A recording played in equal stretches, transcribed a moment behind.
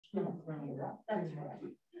Hello,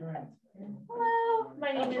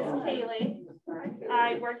 my name is Kaylee.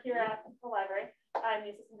 I work here at the library. I'm the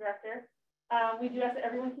assistant director. We do ask that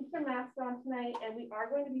everyone keeps their masks on tonight, and we are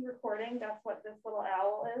going to be recording. That's what this little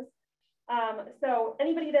owl is. So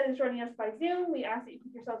anybody that is joining us by Zoom, we ask that you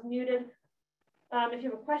keep yourselves muted. If you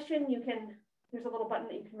have a question, there's a little button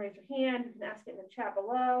that you can raise your hand. You can ask it in the chat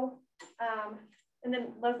below. And then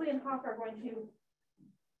Leslie and Hawk are going to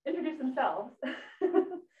introduce themselves.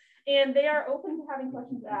 And they are open to having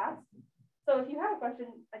questions asked. So if you have a question,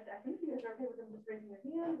 I think you guys are okay with them just raising your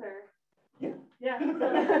hands, or yeah.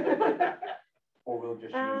 Or we'll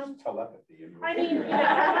just use telepathy. I mean,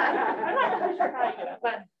 I'm not really sure how you do it,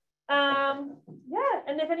 but yeah.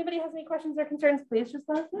 And if anybody has any questions or concerns, please just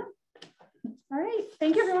let us know. All right.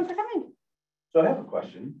 Thank you everyone for coming. So I have a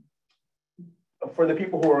question. For the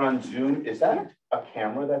people who are on Zoom, is that a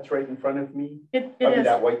camera that's right in front of me? It is.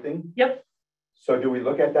 That white thing? Yep. So do we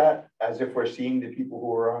look at that as if we're seeing the people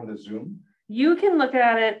who are on the Zoom? You can look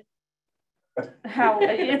at it how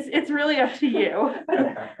it's really up to you.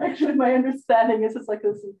 Actually, my understanding is it's like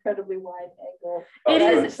this incredibly wide angle. It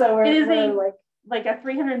is. So it is like a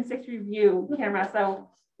 360 view camera. So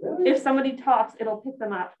if somebody talks, it'll pick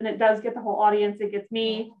them up, and it does get the whole audience. It gets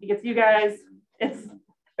me. It gets you guys. And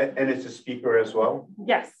it's a speaker as well?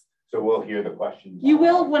 Yes. So we'll hear the questions. You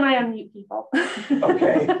will when I unmute people.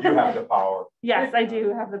 Okay, you have the power. Yes, I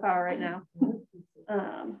do have the power right now.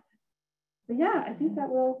 But yeah, I think that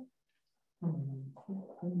will.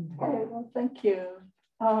 Okay, well, thank you.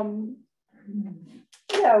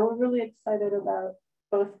 Yeah, we're really excited about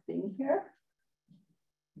both being here.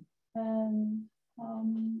 And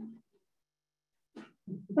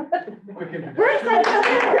we're excited.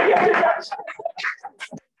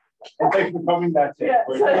 And thanks for coming. That's it.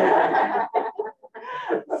 Yeah,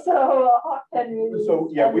 so Hawk Henries. So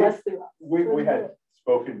yeah, we had it.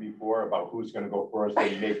 Spoken before about who's going to go first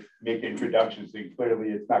and make introductions, and clearly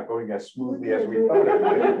it's not going as smoothly as we thought it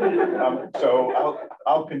would. So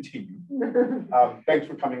I'll continue. Thanks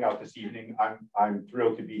for coming out this evening. I'm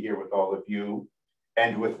thrilled to be here with all of you,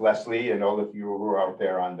 and with Leslie and all of you who are out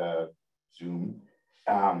there on the Zoom.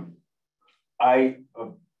 I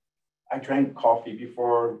drank coffee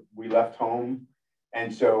before we left home,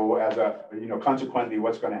 and so consequently,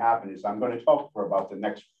 what's going to happen is I'm going to talk for about the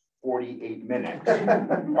next 48 minutes,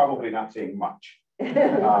 probably not saying much.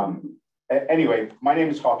 Anyway, my name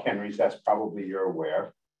is Hawk Henries, as probably you're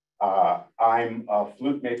aware. I'm a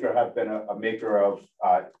flute maker, have been a maker of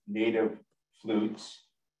native flutes.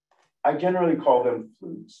 I generally call them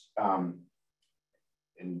flutes, and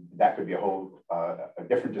that could be a whole a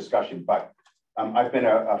different discussion, but I've been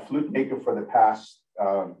a flute maker for the past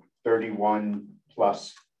 31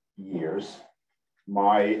 plus years.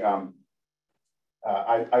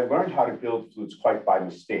 I learned how to build flutes quite by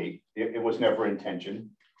mistake. It was never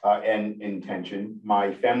intention.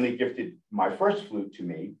 My family gifted my first flute to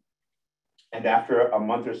me, and after a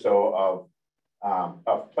month or so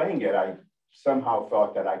of playing it, I somehow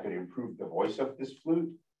thought that I could improve the voice of this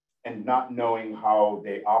flute, and not knowing how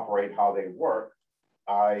they operate, how they work,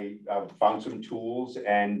 I found some tools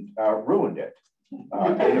and ruined it.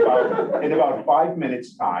 In about 5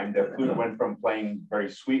 minutes time, the flute went from playing very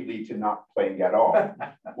sweetly to not playing at all,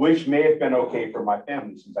 which may have been okay for my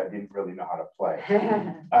family since I didn't really know how to play.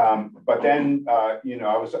 But then,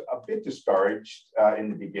 I was a bit discouraged in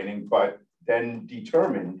the beginning, but then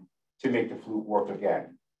determined to make the flute work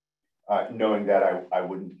again, knowing that I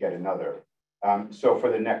wouldn't get another. So for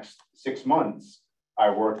the next 6 months, I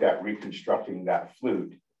worked at reconstructing that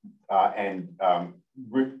flute,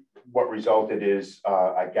 what resulted is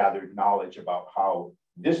I gathered knowledge about how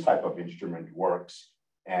this type of instrument works,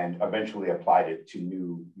 and eventually applied it to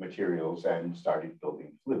new materials and started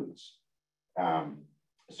building flutes.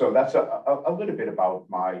 So that's a little bit about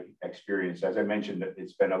my experience. As I mentioned,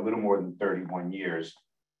 it's been a little more than 31 years,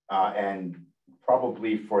 and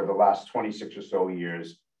probably for the last 26 or so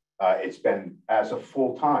years, it's been as a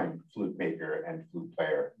full-time flute maker and flute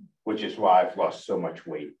player, which is why I've lost so much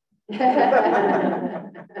weight.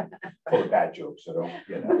 Full of bad jokes, so don't,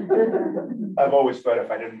 I've always thought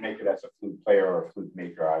if I didn't make it as a flute player or a flute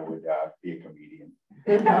maker, I would be a comedian.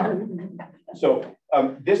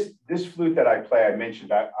 This flute that I play, I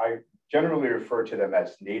mentioned, I generally refer to them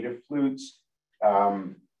as native flutes,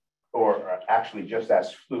 or actually just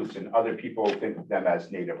as flutes, and other people think of them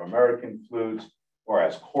as Native American flutes, or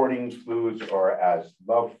as courting flutes, or as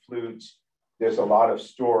love flutes. There's a lot of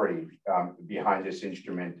story behind this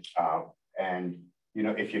instrument, and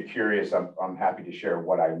if you're curious, I'm happy to share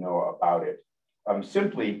what I know about it.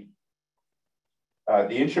 Simply,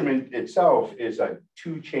 the instrument itself is a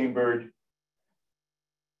two-chambered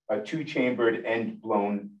a two-chambered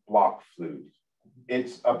end-blown block flute.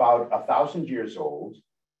 It's about 1,000 years old,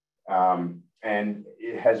 and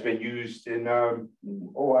it has been used in,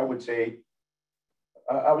 I would say,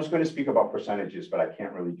 I was going to speak about percentages, but I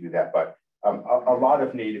can't really do that. But a lot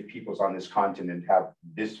of native peoples on this continent have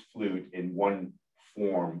this flute in one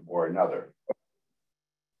form or another.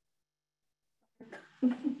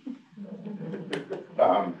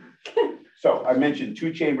 So I mentioned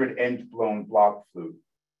two-chambered end-blown block flute.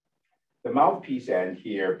 The mouthpiece end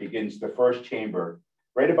here begins the first chamber,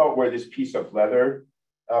 right about where this piece of leather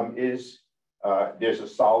is. There's a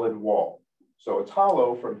solid wall. So it's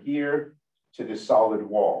hollow from here to this solid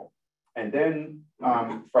wall. And then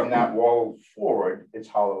from that wall forward, it's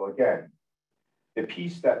hollow again. The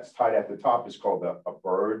piece that's tied at the top is called a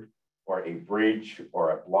bird or a bridge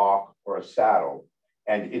or a block or a saddle.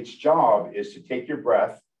 And its job is to take your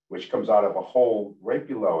breath, which comes out of a hole right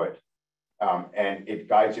below it, and it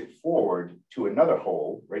guides it forward to another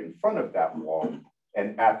hole right in front of that wall.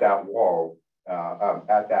 And at that wall,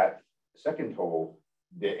 at that second hole,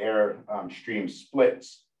 the air stream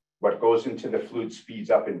splits. What goes into the flute speeds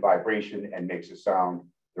up in vibration and makes a sound.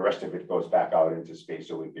 The rest of it goes back out into space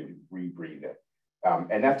so we can rebreathe it.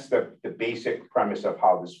 And that's the basic premise of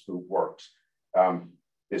how this flute works.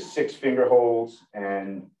 There's 6 finger holes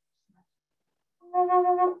and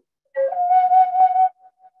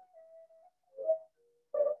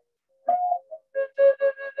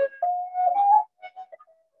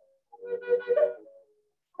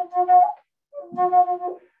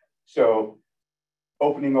so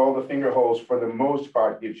opening all the finger holes for the most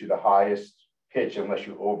part gives you the highest pitch unless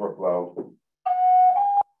you overblow.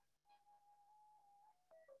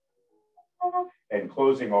 And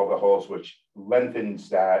closing all the holes, which lengthens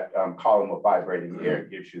that column of vibrating air,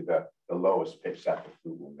 gives you the lowest pitch that the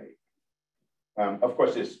flute will make. Of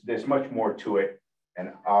course, there's much more to it,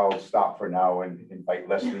 and I'll stop for now and invite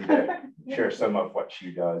Leslie to share some of what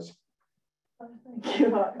she does. Thank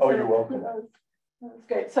you. Oh, you're welcome. That was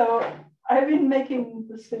great. So I've been making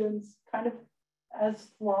bassoons kind of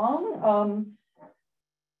as long.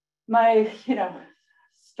 My,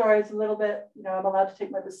 story is a little bit, I'm allowed to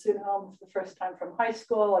take my bassoon home for the first time from high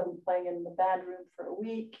school. I've been playing in the band room for a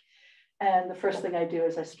week. And the first thing I do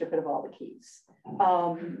is I strip it of all the keys.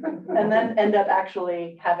 And then end up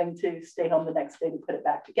actually having to stay home the next day to put it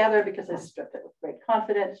back together because I stripped it with great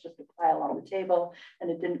confidence, just a pile on the table, and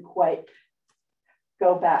it didn't quite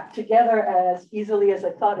go back together as easily as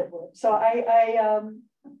I thought it would. So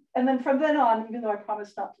and then from then on, even though I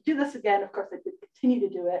promised not to do this again, of course I did continue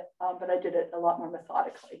to do it, but I did it a lot more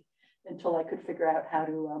methodically until I could figure out how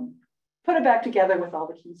to put it back together with all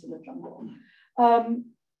the keys in the jungle.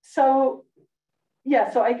 So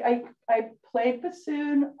I played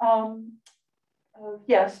bassoon,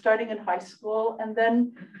 starting in high school, and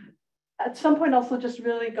then at some point also just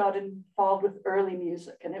really got involved with early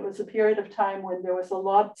music. And it was a period of time when there was a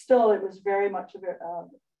lot, still it was very much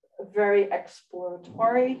a very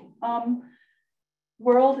exploratory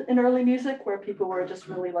world in early music, where people were just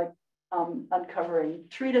really like uncovering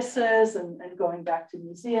treatises and going back to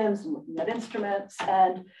museums and looking at instruments.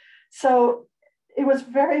 And so it was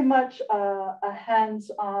very much a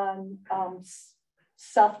hands-on,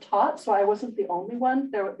 self-taught. So I wasn't the only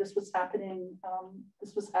one. This was happening.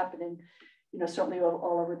 Certainly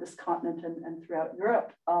all over this continent and throughout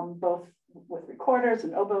Europe, both with recorders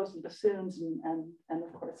and oboes and bassoons and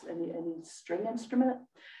of course any string instrument.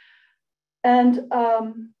 And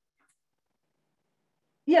so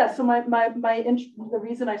the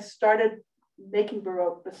reason I started making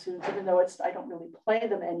Baroque bassoons, even though I don't really play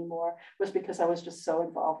them anymore, was because I was just so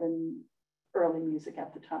involved in early music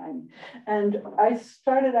at the time. And I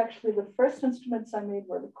started, actually, the first instruments I made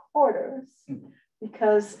were recorders,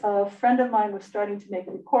 because a friend of mine was starting to make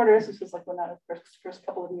recorders. This was like when I was first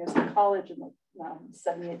couple of years in college in like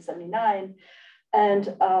 78, 79.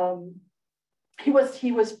 And he was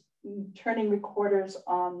turning recorders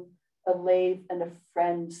on a lathe in a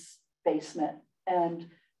friend's basement.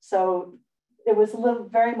 And so it was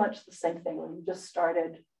very much the same thing, where you just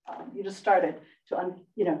started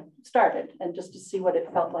and just to see what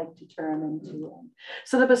it felt like to turn into.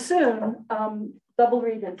 So the bassoon, double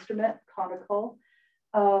reed instrument, conical.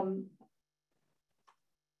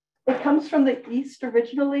 It comes from the East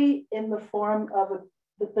originally in the form of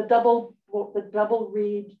the double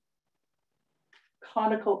reed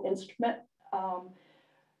conical instrument.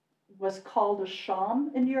 Was called a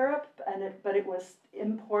shawm in Europe, but it was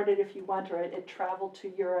imported, if you want, or it traveled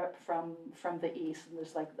to Europe from the East. And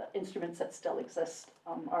there's like the instruments that still exist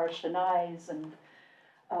are shanais and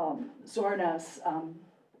zornas.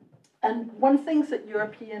 And one thing that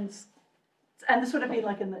Europeans And this would have been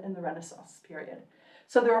like in the Renaissance period.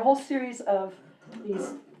 So there are a whole series of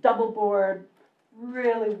these double bored,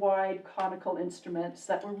 really wide conical instruments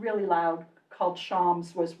that were really loud, called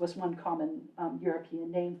shawms was one common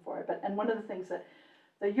European name for it. And one of the things that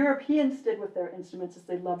the Europeans did with their instruments is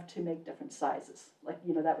they loved to make different sizes. Like,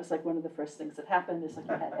 you know, that was like one of the first things that happened, is like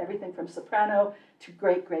you had everything from soprano to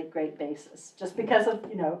great, great, great basses, just because of,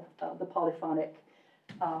 you know, the polyphonic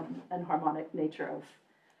and harmonic nature of,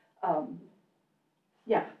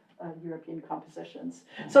 European compositions.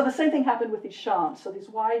 So the same thing happened with these shawms. So these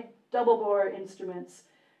wide double bore instruments,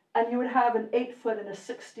 and you would have an 8-foot and a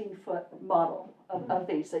 16-foot model of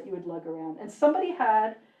these that you would lug around. And several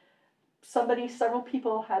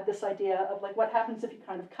people had this idea of like, what happens if you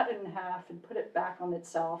kind of cut it in half and put it back on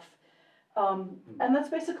itself? And that's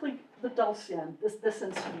basically the dulcian, this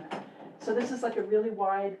instrument. So this is like a really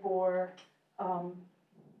wide bore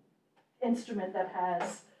instrument that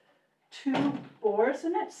has 2 bores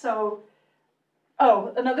in it. So,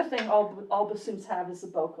 oh, another thing all bassoons have is a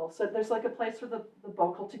bocal. So there's like a place for the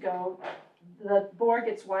bocal to go. The bore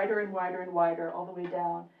gets wider and wider and wider all the way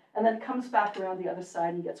down, and then comes back around the other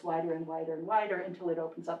side and gets wider and wider and wider until it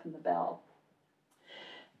opens up in the bell.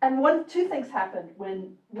 And 2 things happened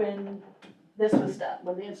when this was done,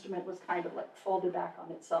 when the instrument was kind of like folded back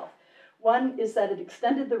on itself. One is that it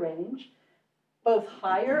extended the range, both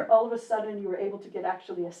higher. All of a sudden you were able to get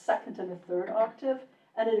actually a 2nd and a 3rd octave,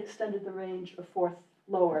 and it extended the range a 4th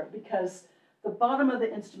lower, because the bottom of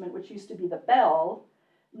the instrument, which used to be the bell,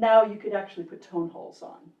 now you could actually put tone holes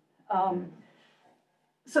on.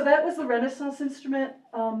 So that was the Renaissance instrument.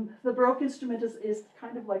 The Baroque instrument is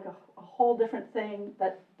kind of like a whole different thing.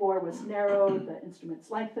 That bore was narrowed, the instrument's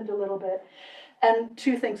lengthened a little bit, and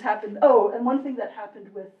 2 things happened. Oh, and one thing that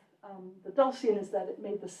happened with the dulcian is that it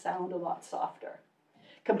made the sound a lot softer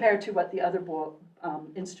compared to what the other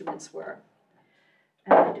instruments were.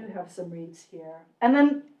 And I do have some reeds here.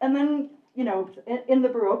 And then you know, in the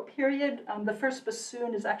Baroque period, the first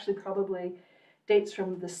bassoon is actually probably dates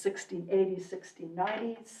from the 1680s,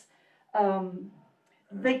 1690s.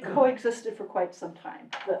 They coexisted for quite some time,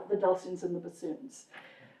 the dulcians and the bassoons.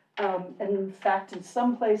 And in fact, in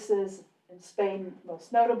some places, in Spain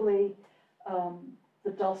most notably, the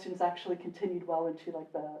dulcians actually continued well into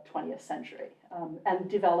like the 20th century and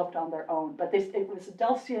developed on their own. But it was a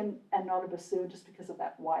dulcian and not a bassoon just because of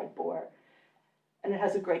that wide bore. And it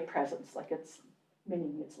has a great presence, like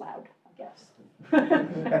meaning it's loud, I guess.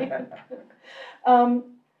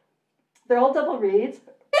 They're all double reeds.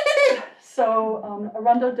 So a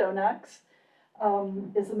rondo donax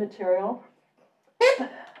is the material. Yeah,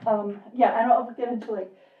 and I'll get into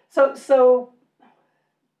like, so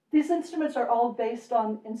these instruments are all based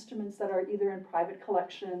on instruments that are either in private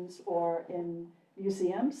collections or in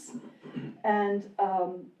museums. And,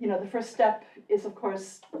 you know, the first step is, of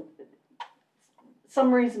course,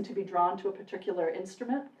 some reason to be drawn to a particular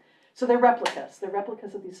instrument. So they're replicas. They're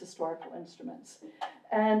replicas of these historical instruments.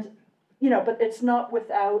 And, you know, but it's not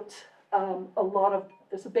without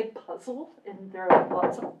there's a big puzzle, and there are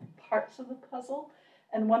lots of parts of the puzzle.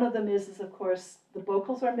 And one of them is of course, the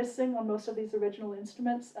vocals are missing on most of these original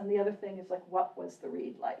instruments. And the other thing is like, what was the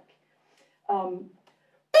reed like?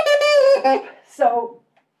 So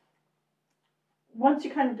once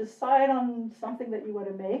you kind of decide on something that you want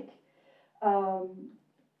to make,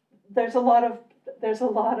 there's a lot of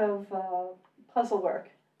puzzle work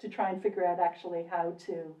to try and figure out actually how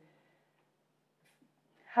to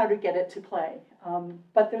get it to play.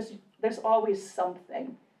 But there's always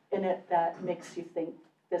something in it that makes you think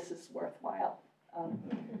this is worthwhile.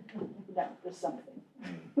 No, there's something.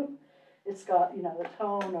 It's got, you know, the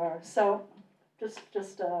tone or so.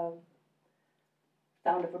 Just a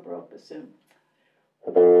sound of a Baroque bassoon.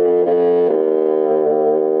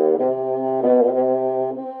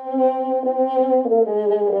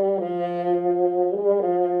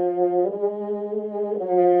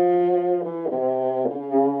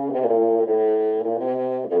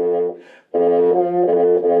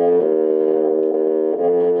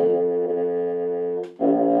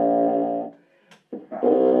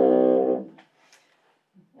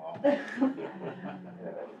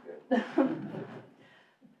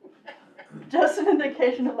 Just an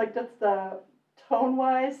indication of like just the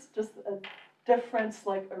tone-wise, just a difference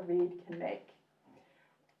like a reed can make.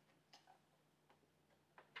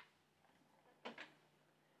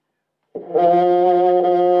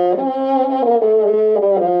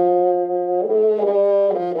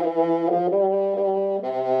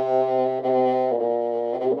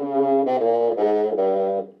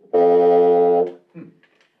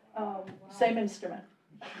 Same instrument.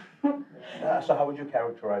 So how would you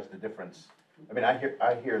characterize the difference? I mean, I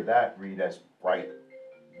hear that reed as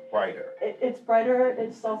brighter, It's brighter.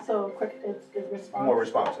 It's also quick. It's responsive. more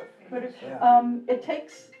responsive. Yeah. It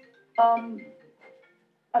takes.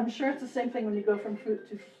 I'm sure it's the same thing when you go from flute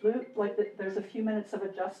to flute. Like there's a few minutes of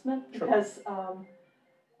adjustment because,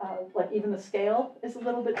 like even the scale is a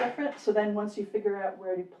little bit different. So then once you figure out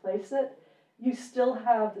where to place it, you still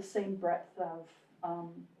have the same breadth of.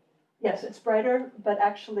 Yes, it's brighter, but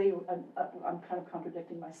actually, I'm kind of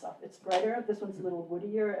contradicting myself. It's brighter. This one's a little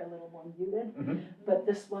woodier, a little more muted, but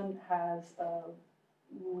this one has a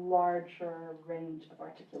larger range of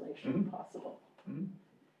articulation possible.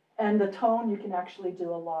 And the tone, you can actually do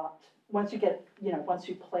a lot. Once you get, once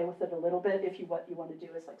you play with it a little bit, what you want to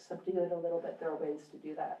do is like subdue it a little bit. There are ways to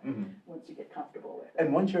do that once you get comfortable with it.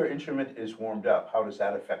 And once your instrument is warmed up, how does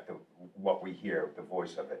that affect what we hear, the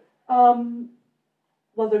voice of it?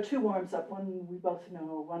 Well, there are two warms up. One we both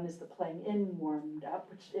know. One is the playing in warmed up,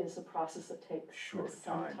 which is a process that takes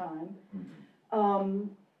some time.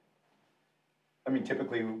 I mean,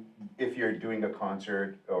 typically, if you're doing a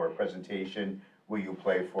concert or a presentation, will you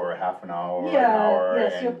play for a half an hour, an hour?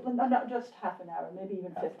 Yes, not just half an hour, maybe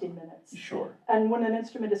even 15 minutes. Sure. And when an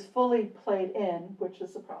instrument is fully played in, which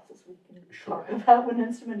is a process we can talk about, when an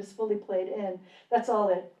instrument is fully played in, that's all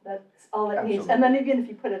it needs. And then even if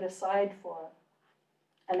you put it aside for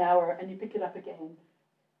an hour and you pick it up again,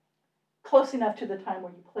 close enough to the time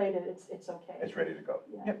where you played it, it's okay. It's ready to go.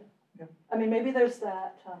 Yeah. I mean, maybe there's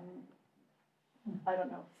that, I don't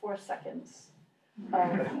know, 4 seconds of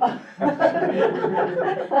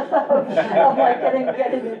like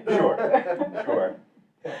getting it. Sure.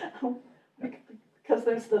 Because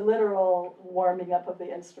there's the literal warming up of the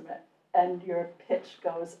instrument, and your pitch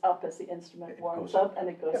goes up as the instrument warms up, and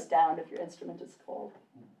it goes down if your instrument is cold.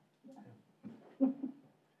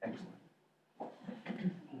 Excellent.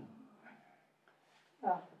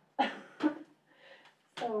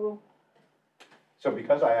 So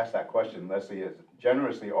because I asked that question, Leslie has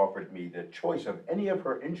generously offered me the choice of any of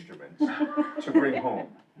her instruments to bring home.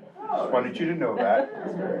 Just wanted you to know that.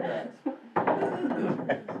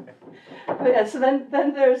 Yeah, so then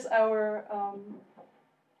there's our,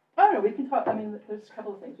 I don't know, we can talk, I mean, there's a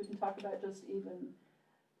couple of things. We can talk about just even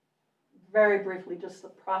very briefly, just the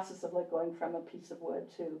process of like going from a piece of wood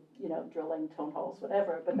to, drilling tone holes,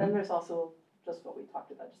 whatever. But then there's also just what we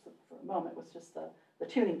talked about just for a moment was just the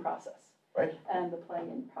tuning process. Right. And the playing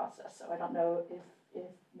in process. So I don't know if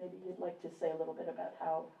maybe you'd like to say a little bit about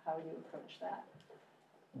how you approach that.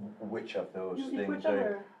 Which of those things?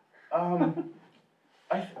 Whichever.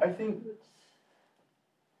 I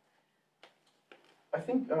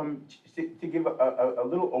think to give a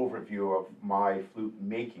little overview of my flute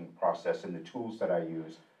making process and the tools that I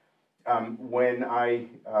use. When I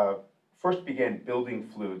first began building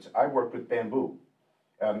flutes, I worked with bamboo.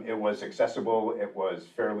 It was accessible, it was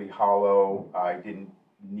fairly hollow, I didn't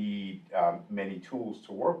need many tools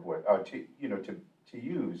to work with, to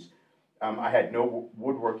use. I had no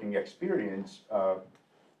woodworking experience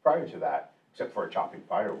prior to that, except for chopping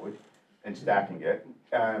firewood and stacking it.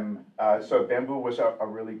 So bamboo was a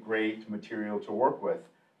really great material to work with.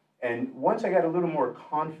 And once I got a little more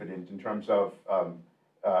confident in terms of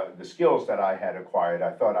the skills that I had acquired,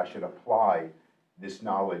 I thought I should apply this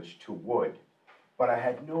knowledge to wood. But I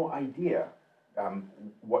had no idea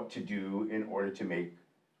what to do in order to make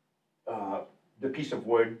the piece of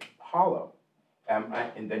wood hollow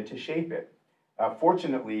and then to shape it.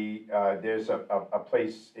 Fortunately, there's a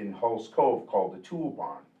place in Hull's Cove called the Tool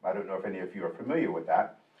Barn. I don't know if any of you are familiar with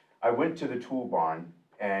that. I went to the Tool Barn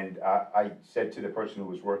and I said to the person who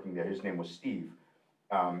was working there, his name was Steve.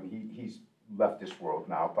 He's left this world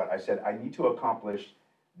now, but I said, I need to accomplish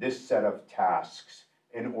this set of tasks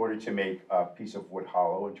in order to make a piece of wood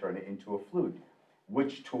hollow and turn it into a flute.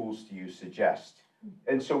 Which tools do you suggest?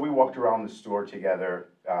 And so we walked around the store together.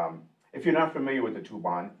 If you're not familiar with the Tool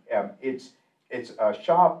Barn, it's a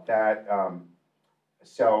shop that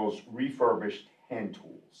sells refurbished hand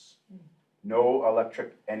tools. No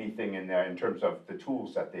electric anything in there in terms of the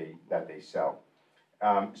tools that they sell.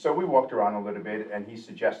 So we walked around a little bit, and he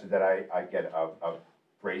suggested that I get a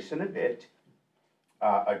brace and a bit,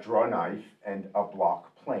 a draw knife, and a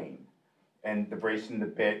block plane. And the brace and the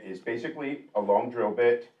bit is basically a long drill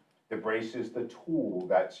bit. The brace is the tool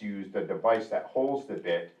that's used, the device that holds the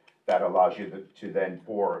bit that allows you to then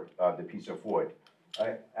bore the piece of wood.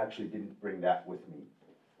 I actually didn't bring that with me.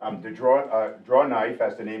 The draw knife,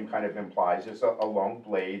 as the name kind of implies, is a long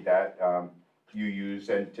blade that you use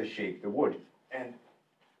to shape the wood. And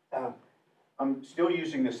I'm still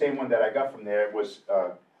using the same one that I got from there. It was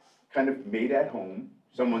kind of made at home,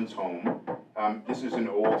 someone's home. This is an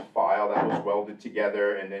old file that was welded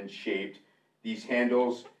together and then shaped. These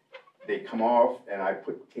handles they come off, and I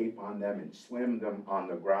put tape on them and slam them on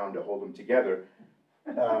the ground to hold them together.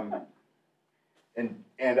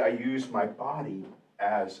 And I use my body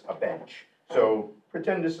as a bench. So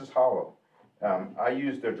pretend this is hollow. I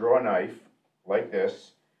use the draw knife like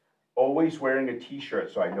this, always wearing a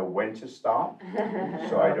t-shirt so I know when to stop,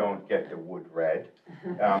 so I don't get the wood red.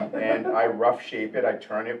 And I rough shape it, I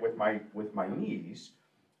turn it with my knees.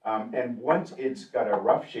 And once it's got a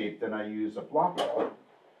rough shape, then I use a block plane.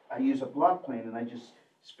 I use a block plane and I just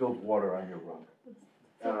spilled water on your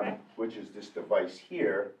rug, which is this device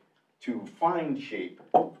here to fine shape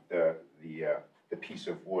the piece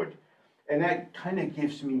of wood. And that kind of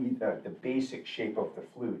gives me the basic shape of the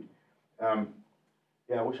flute.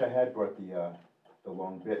 Yeah, I wish I had brought the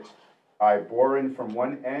long bits. I bore in from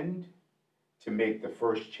one end to make the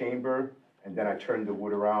first chamber, and then I turn the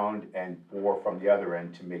wood around and bore from the other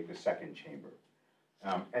end to make the second chamber.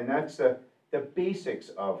 And that's the basics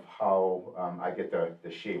of how I get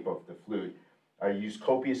the shape of the flute. I use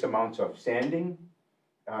copious amounts of sanding,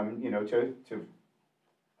 you know, to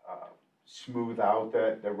smooth out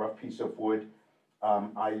the rough piece of wood.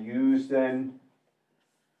 I use then,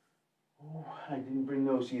 oh, I didn't bring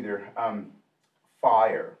those either,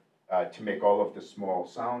 fire to make all of the small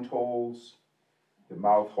sound holes, the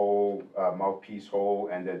mouth hole, mouthpiece hole,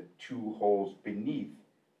 and the two holes beneath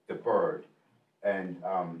the bird. And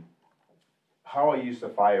how I use the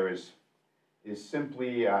fire is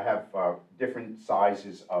simply, I have different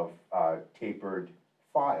sizes of tapered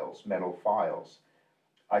files, metal files.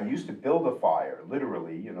 I used to build a fire,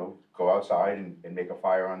 literally, you know, go outside and make a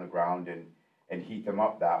fire on the ground and heat them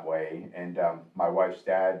up that way. And my wife's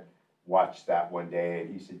dad watched that one day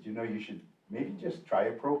and he said, you know, you should maybe just try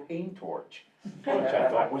a propane torch, which I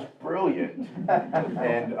thought was brilliant.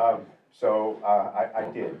 And so I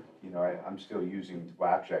did, you know, I'm still using,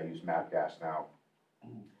 well, actually I use map gas now.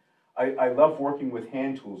 I love working with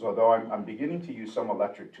hand tools, although I'm beginning to use some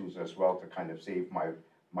electric tools as well to kind of save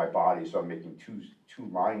my body. So I'm making two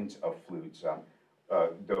lines of flutes,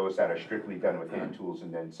 those that are strictly done with hand tools,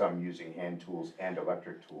 and then some using hand tools and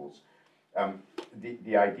electric tools.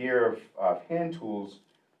 The idea of hand tools,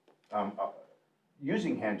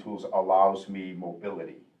 using hand tools allows me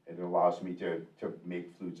mobility. It allows me to make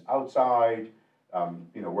flutes outside,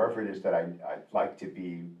 you know, wherever it is that I'd like to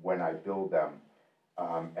be when I build them.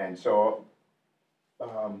 And so,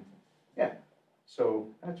 yeah, so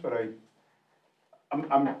that's what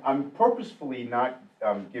I'm purposefully not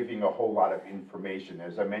giving a whole lot of information.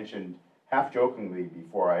 As I mentioned, half jokingly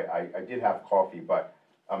before, I did have coffee, but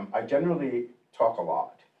I generally talk a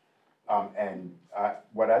lot. And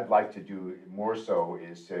what I'd like to do more so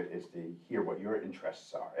is to hear what your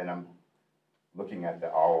interests are. And I'm looking at the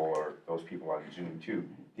owl or those people on Zoom too,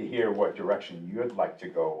 to hear what direction you'd like to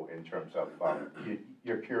go in terms of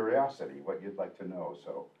your curiosity, what you'd like to know.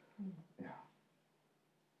 So, yeah.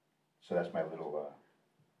 So that's my little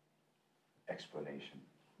explanation.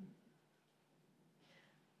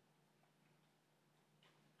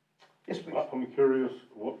 Yes, please. I'm curious,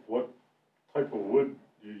 what type of wood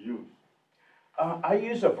do you use? I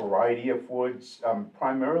use a variety of woods,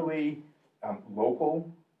 primarily local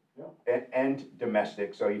and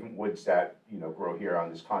domestic, so even woods that, you know, grow here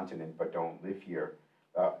on this continent but don't live here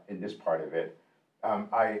in this part of it.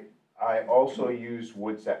 I also use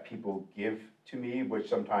woods that people give to me, which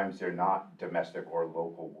sometimes they're not domestic or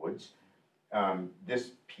local woods.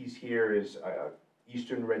 This piece here is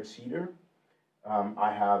Eastern red cedar.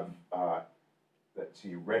 I have, let's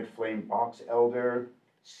see, red flame box elder,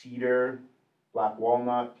 cedar, black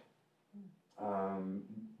walnut,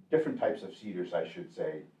 different types of cedars, I should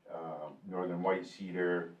say. Northern white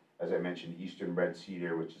cedar, as I mentioned, Eastern red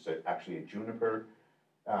cedar, which is actually a juniper,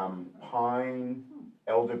 pine,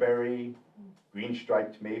 elderberry, green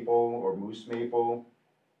striped maple or moose maple.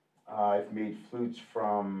 I've made flutes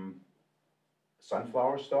from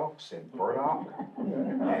sunflower stalks and burdock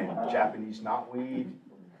and Japanese knotweed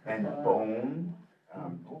and bone,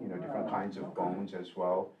 you know, different kinds of bones as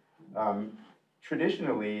well.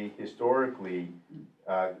 Traditionally, historically,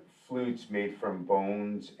 flutes made from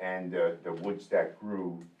bones and the woods that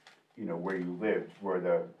grew, you know, where you lived were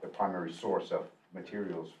the primary source of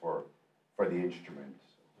materials for the instruments.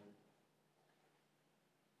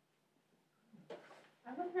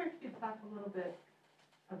 I wonder if you'd talk a little bit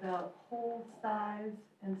about hole size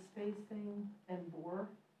and spacing and bore.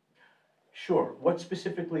 Sure. What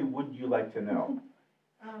specifically would you like to know?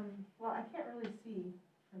 Well, I can't really see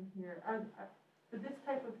from here. For this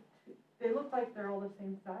type of, they look like they're all the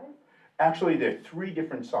same size? Actually, there are 3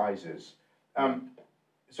 different sizes.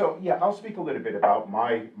 So yeah, I'll speak a little bit about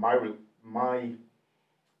my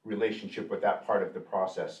relationship with that part of the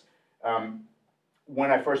process.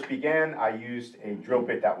 When I first began, I used a drill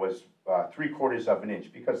bit that was 3/4 of an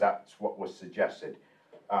inch because that's what was suggested.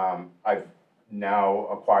 I've now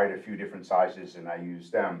acquired a few different sizes and I use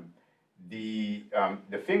them. The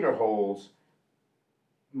finger holes,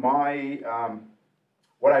 what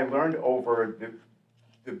I learned over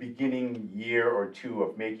the beginning year or two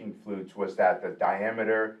of making flutes was that the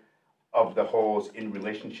diameter of the holes in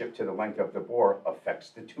relationship to the length of the bore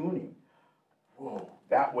affects the tuning. Whoa,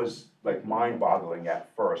 that was like mind-boggling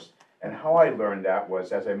at first. And how I learned that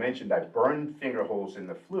was, as I mentioned, I burned finger holes in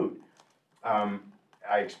the flute. I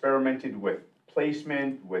experimented with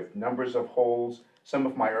placement, with numbers of holes. Some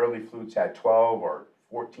of my early flutes had 12 or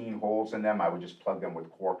 14 holes in them. I would just plug them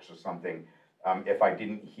with corks or something. If I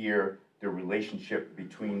didn't hear the relationship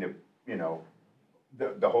between the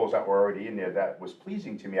holes that were already in there that was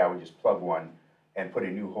pleasing to me, I would just plug one and put a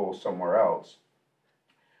new hole somewhere else.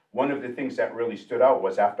 One of the things that really stood out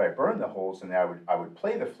was after I burned the holes and I would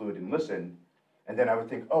play the flute and listen, and then I would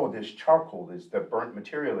think, oh, there's charcoal, there's the burnt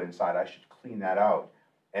material inside, I should clean that out.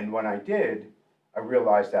 And when I did, I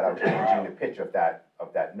realized that I was changing the pitch of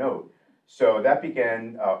that note. So that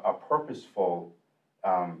began a purposeful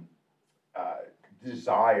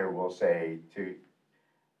desire, we'll say, to,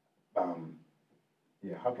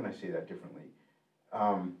 yeah, how can I say that differently?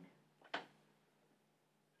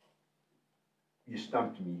 You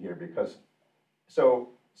stumped me here because, so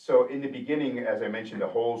in the beginning, as I mentioned, the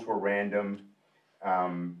holes were random.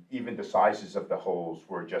 Even the sizes of the holes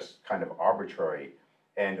were just kind of arbitrary.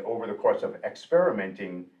 And over the course of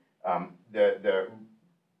experimenting, the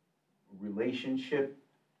relationship,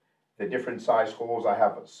 the different size holes, I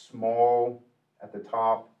have a small at the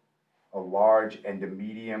top, a large and a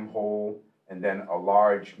medium hole, and then a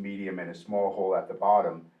large, medium, and a small hole at the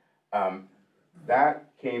bottom. That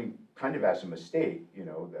came kind of as a mistake, you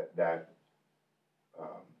know, that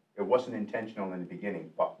it wasn't intentional in the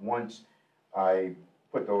beginning, but once I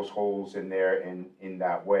put those holes in there in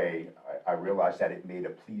that way, I realized that it made a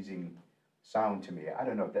pleasing sound to me. I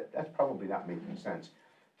don't know, that's probably not making sense.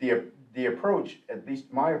 The approach, at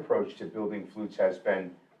least my approach to building flutes has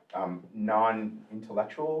been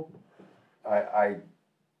non-intellectual. I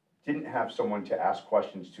didn't have someone to ask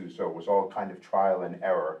questions to, so it was all kind of trial and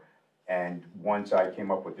error. And once I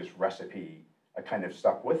came up with this recipe, I kind of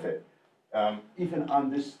stuck with it. Even on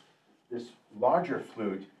this larger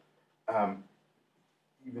flute,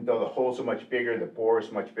 even though the holes are much bigger, the bore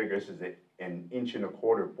is much bigger, this is an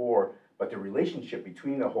 1.25" bore, but the relationship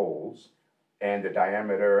between the holes and the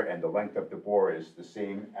diameter and the length of the bore is the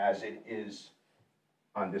same as it is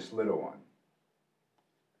on this little one.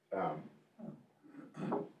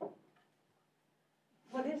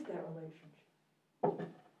 What is that relationship?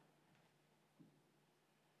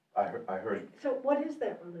 I heard. So what is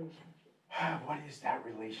that relationship? What is that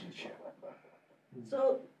relationship?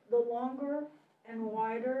 So the longer and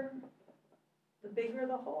wider, the bigger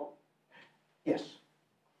the hole? Yes.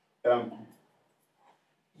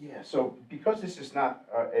 Yeah, so because this is not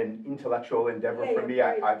an intellectual endeavor for me,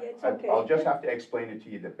 I'll just have to explain it to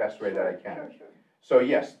you the best way that I can. Sure. So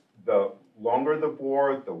yes, the longer the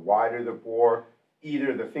bore, the wider the bore,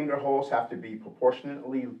 either the finger holes have to be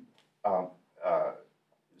proportionately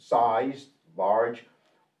sized, large,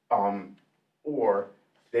 or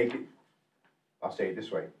they could, I'll say it this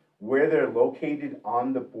way, where they're located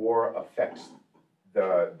on the bore affects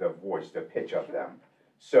the voice, the pitch of them.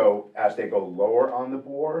 So as they go lower on the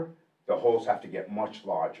bore, the holes have to get much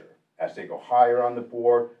larger. As they go higher on the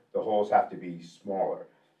bore, the holes have to be smaller.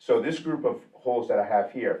 So this group of holes that I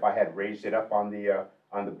have here, if I had raised it up on the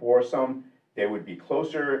bore some, they would be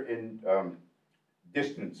closer in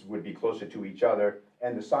distance, would be closer to each other,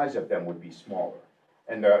 and the size of them would be smaller.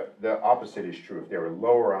 And the opposite is true. If they were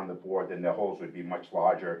lower on the board, then the holes would be much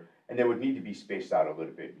larger, and they would need to be spaced out a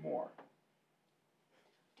little bit more.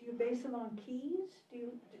 Do you base them on keys?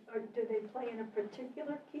 Do they play in a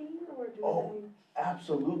particular key, or do they?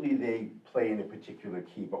 Absolutely, they play in a particular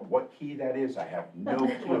key, but what key that is, I have no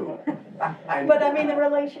clue. But I mean, the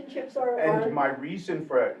relationships are. And my reason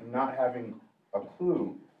for not having a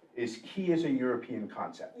clue is key is a European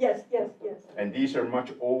concept. Yes. And these are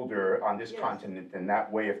much older on this continent than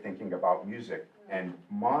that way of thinking about music. And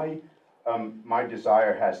my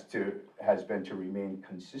desire has been to remain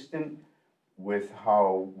consistent with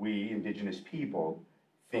how we indigenous people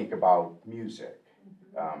think about music.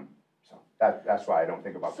 So that's why I don't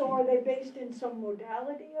think about. So are they based in some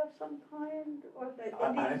modality of some kind, or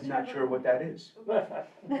I'm not sure what that is.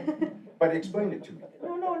 But explain it to me.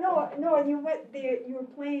 No. You're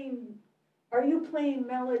playing. Are you playing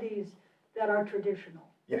melodies that are traditional?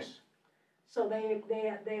 Yes. So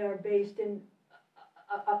they are based in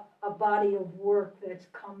a body of work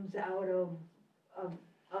that comes out of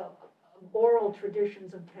oral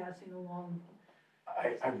traditions of passing along.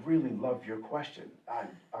 I really love your question.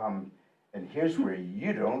 And here's where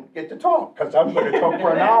you don't get to talk, because I'm going to talk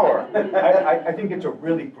for an hour. I think it's a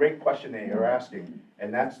really great question that you're asking,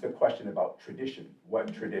 and that's the question about tradition,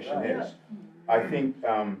 what tradition is. I think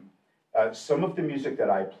some of the music that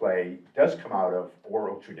I play does come out of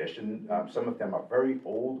oral tradition. Some of them are very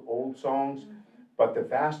old songs, but the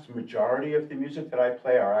vast majority of the music that I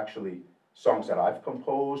play are actually songs that I've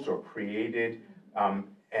composed or created,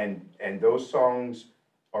 and those songs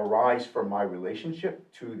arise from my relationship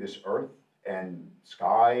to this earth and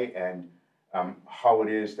sky and how it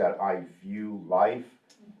is that I view life.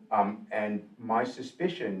 And my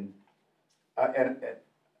suspicion, and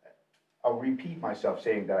I'll repeat myself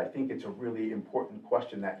saying that I think it's a really important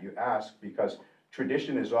question that you ask, because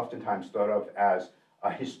tradition is oftentimes thought of as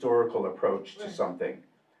a historical approach to something.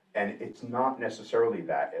 And it's not necessarily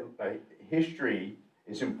that. History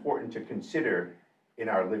is important to consider in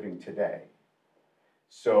our living today.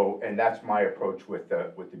 So, and that's my approach with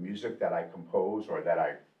the music that I compose or that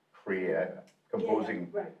I create.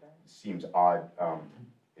 Composing seems odd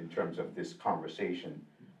in terms of this conversation.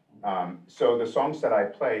 So the songs that I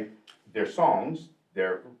play, they're songs,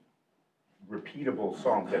 they're repeatable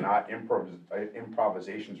songs, they're not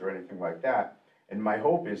improvisations or anything like that. And my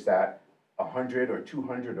hope is that 100 or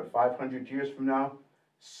 200 or 500 years from now,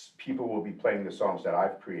 people will be playing the songs that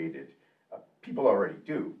I've created. People already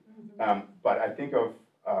do. But I think of,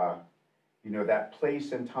 you know, that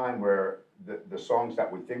place and time where the songs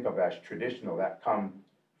that we think of as traditional, that come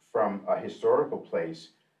from a historical place,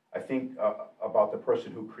 I think about the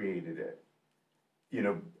person who created it. You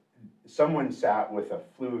know, someone sat with a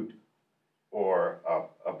flute or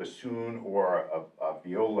a bassoon or a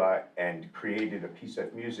viola and created a piece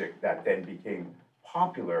of music that then became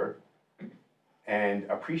popular and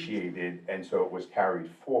appreciated, and so it was carried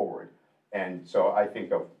forward. And so I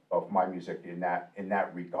think of my music in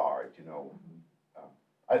that regard, you know.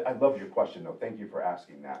 I love your question, though. Thank you for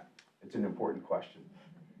asking that. It's an important question.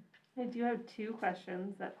 I do have two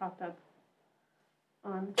questions that popped up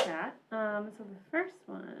on the chat. So the first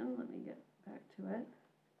one, let me get back to it.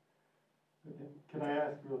 Can I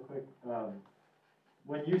ask real quick,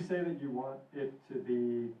 when you say that you want it to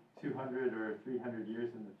be 200 or 300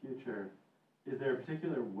 years in the future, is there a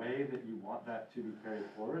particular way that you want that to be carried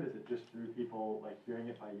forward? Is it just through people like hearing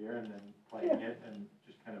it by ear and then playing it and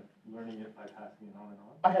just kind of learning it by passing it on and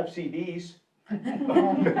on? I have CDs.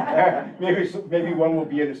 maybe one will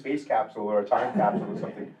be in a space capsule or a time capsule or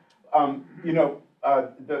something. You know,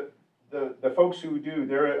 the folks who do,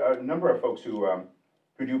 there are a number of folks who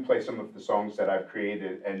do play some of the songs that I've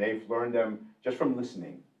created, and they've learned them just from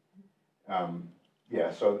listening.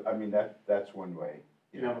 Yeah, so I mean that's one way.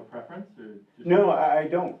 Do you have a preference? Or just no, I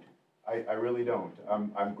don't. I really don't.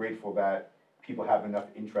 I'm grateful that people have enough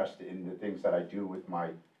interest in the things that I do with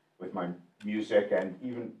my music, and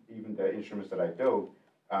even the instruments that I build.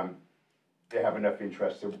 They have enough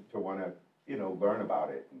interest to want to, you know, learn about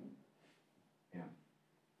it. And, yeah.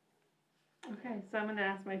 Okay, so I'm going to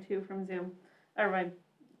ask my two from Zoom, or my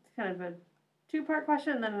kind of a two-part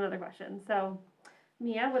question and then another question. So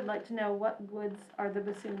Mia would like to know, what woods are the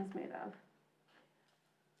bassoons made of?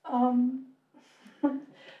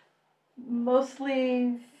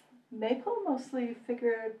 Mostly maple, mostly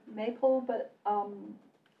figured maple, but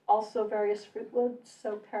also various fruit woods,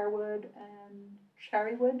 so pearwood and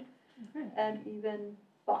cherrywood, and even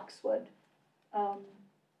boxwood.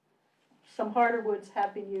 Some harder woods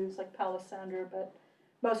have been used, like palisander, but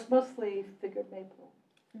mostly figured maple.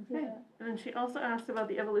 Okay. Yeah. And then she also asked about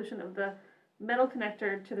the evolution of the metal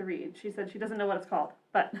connector to the reed. She said she doesn't know what it's called,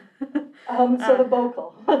 but So the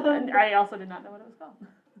vocal. and I also did not know what it was called.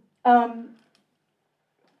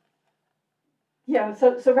 Yeah,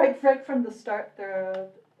 so right from the start,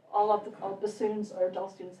 all bassoons or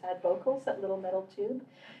dulcians had vocals, that little metal tube,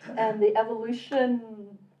 and the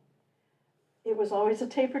evolution, it was always a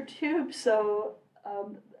tapered tube. So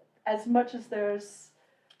as much as there's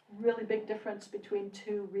really big difference between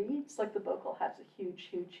two reeds, like the vocal has a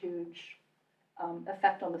huge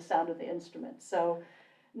effect on the sound of the instrument. So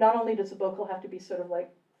not only does the vocal have to be sort of like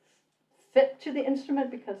fit to the instrument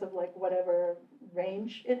because of like whatever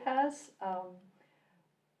range it has,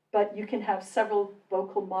 but you can have several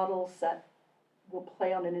vocal models that will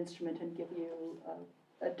play on an instrument and give you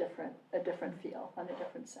a different feel and a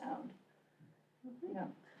different sound.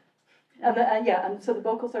 Yeah, and so the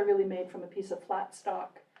vocals are really made from a piece of flat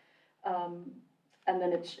stock, and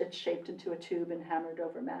then it's shaped into a tube and hammered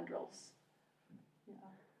over mandrels.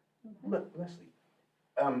 Yeah. Leslie,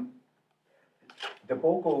 The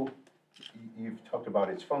bogle, you've talked about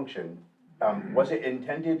its function. Was it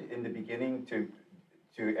intended in the beginning to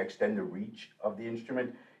extend the reach of the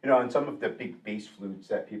instrument? You know, on some of the big bass flutes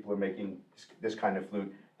that people are making, this kind of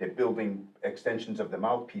flute, they're building extensions of the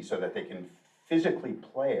mouthpiece so that they can physically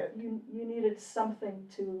play it. You needed something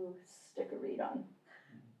to stick a reed on.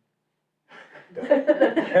 Yeah.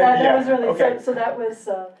 That was really, Okay. so that was,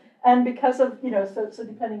 and because of, you know, so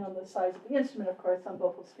depending on the size of the instrument, of course, some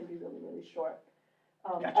vocals can be really, really short.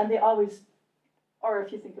 Gotcha. And they always, or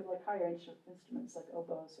if you think of like higher instruments like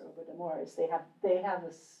oboes or oboe-d'amores, they have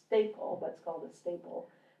a staple, that's called a staple,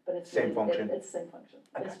 but it's Same really, function. It's same function.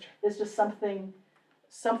 I It's, gotcha. it's just something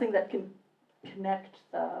that can connect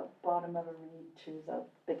the bottom of a reed to the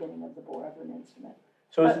beginning of the bore of an instrument.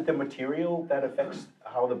 So is it the material that affects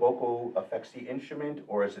how the vocal affects the instrument,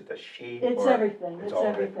 or is it the shape? It's or everything, it's it's all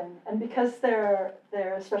of it? everything. And because they're,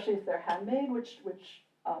 especially if they're handmade, which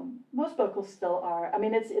most vocals still are, I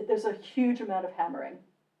mean, there's a huge amount of hammering,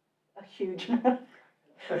 a huge amount.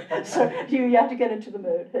 So you have to get into the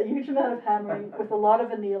mood. A huge amount of hammering with a lot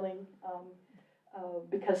of annealing,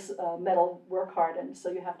 because metal work hardened,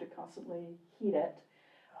 so you have to constantly heat it.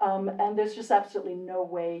 And there's just absolutely no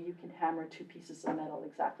way you can hammer two pieces of metal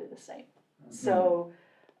exactly the same. So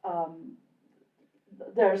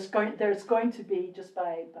there's going to be, just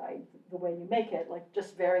by the way you make it, like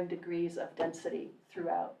just varying degrees of density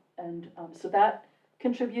throughout. And so that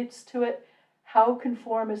contributes to it. How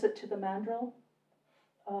conform is it to the mandrel?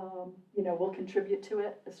 You know, will contribute to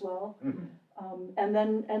it as well. Mhm. And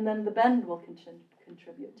then the bend will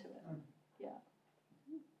contribute to it. Yeah.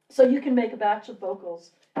 So you can make a batch of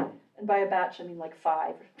vocals, and by a batch I mean like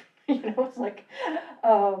 5. You know, it's like,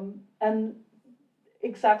 and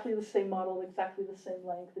exactly the same model, exactly the same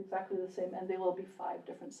length, exactly the same, and they will be 5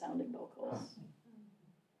 different sounding vocals.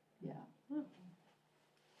 Yeah.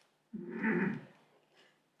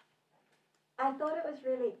 I thought it was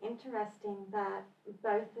really interesting that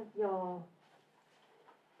both of your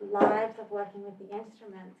lives of working with the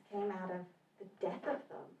instruments came out of the death of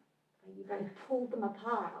them. You both pulled them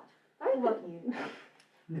apart, both of you.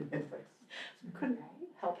 Couldn't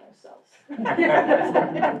help ourselves. I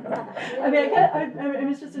mean, I mean,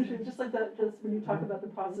 it's just interesting, just like that, just when you talk about the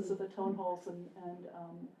process of the tone holes and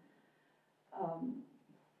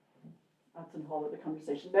that's a whole other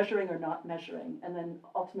conversation, measuring or not measuring, and then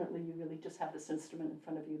ultimately you really just have this instrument in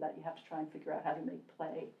front of you that you have to try and figure out how to make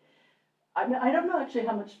play. I mean, I don't know actually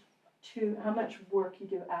how much work you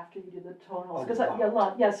do after you do the tone holes, because a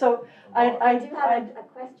lot, yeah. So I do have a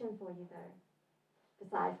question for you though,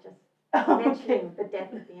 besides just okay. mentioning the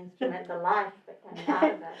death of the instrument, the life that came out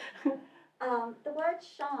of it. The word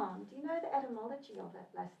sham, do you know the etymology of it,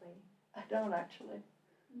 Leslie? I don't actually.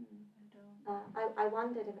 I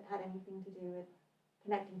wondered if it had anything to do with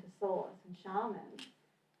connecting to source and shaman,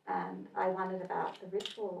 and I wondered about the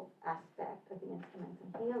ritual aspect of the instruments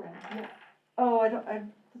and healing. Yeah. Oh,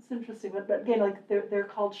 that's interesting, but again, like they're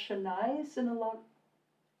called shanais in a lot.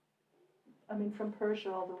 I mean, from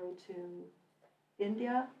Persia all the way to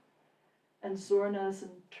India, and zurnas in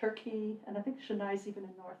Turkey, and I think shanais even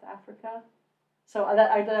in North Africa. So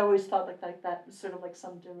I always thought like that was sort of like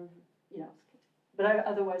some, you know. But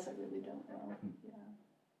otherwise, I really don't know. Yeah.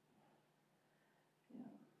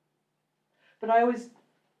 Yeah. But I always,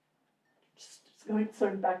 just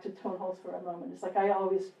going back to tone holes for a moment, it's like I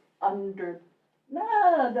always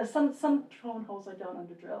there's some tone holes I don't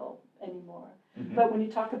underdrill anymore. Mhm. But when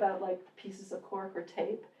you talk about like pieces of cork or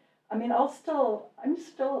tape, I mean, I'm still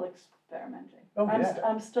experimenting. Oh, yeah.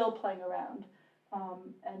 I'm still playing around.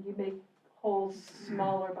 And you make holes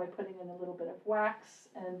smaller by putting in a little bit of wax,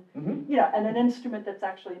 and you know, and an instrument that's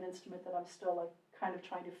actually an instrument that I'm still like kind of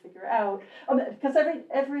trying to figure out, because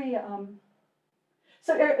every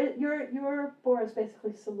so your bore is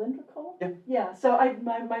basically cylindrical. Yeah. So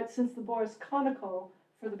since the bore is conical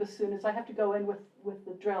for the bassoon, is I have to go in with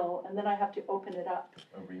the drill, and then I have to open it up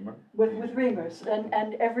A reamer? with reamers,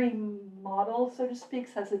 and every model, so to speak,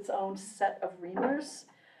 has its own set of reamers.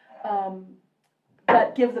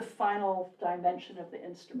 That give the final dimension of the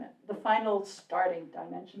instrument, the final starting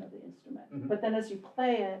dimension of the instrument. Mhm. But then as you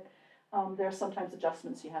play it, there are sometimes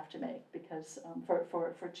adjustments you have to make because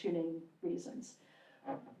for tuning reasons.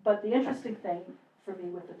 But the interesting thing for me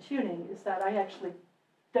with the tuning is that I actually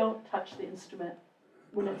don't touch the instrument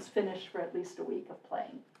when it's finished for at least a week of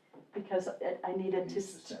playing, because I need it to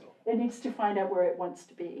settle. It needs to find out where it wants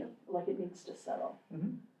to be, like it needs to settle.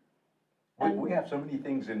 Mhm. And We have so many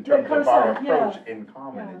things in terms of our approach in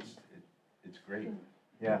common. It's great.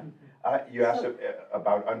 Yeah. You asked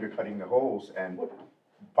about undercutting the holes, and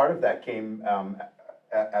part of that came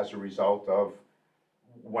as a result of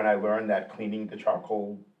when I learned that cleaning the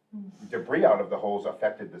charcoal debris out of the holes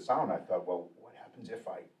affected the sound, I thought, well, what happens if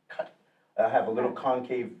I cut? I have a little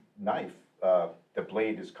concave knife. The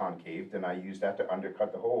blade is concaved, and I use that to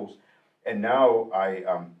undercut the holes. And now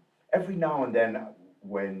every now and then,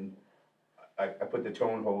 when I put the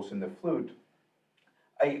tone holes in the flute,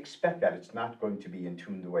 I expect that it's not going to be in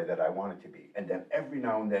tune the way that I want it to be. And then every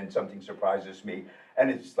now and then something surprises me,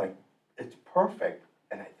 and it's like, it's perfect.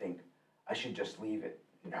 And I think, I should just leave it.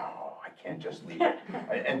 No, I can't just leave it.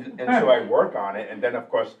 And so I work on it, and then of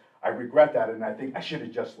course, I regret that, and I think I should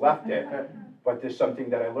have just left it. But there's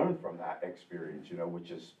something that I learned from that experience, you know,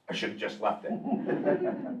 which is, I should have just left it.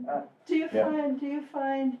 Do you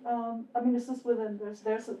find, I mean, this is within, there's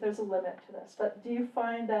a limit to this, but do you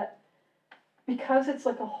find that because it's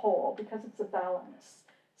like a whole, because it's a balance,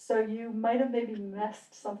 so you might have maybe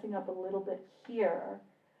messed something up a little bit here,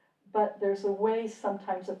 but there's a way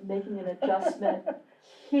sometimes of making an adjustment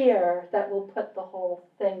here that will put the whole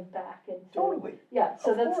thing back into. Totally. Yeah,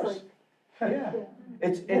 so Of that's course. like. Yeah.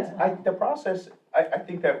 The process, I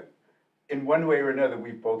think that in one way or another,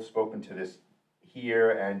 we've both spoken to this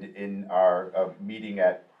here and in our meeting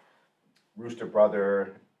at Rooster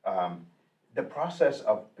Brother. The process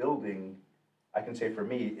of building, I can say for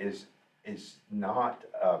me, is not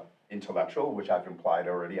intellectual, which I've implied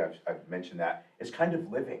already. I've mentioned that. It's kind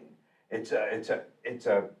of living. It's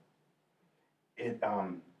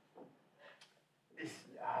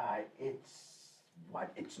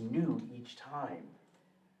new each time.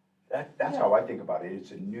 That's how I think about it.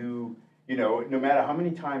 It's a new, you know, no matter how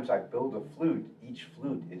many times I build a flute, each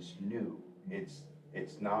flute is new. It's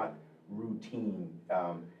not routine.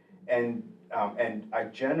 And I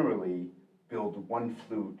generally build one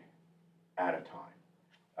flute at a time.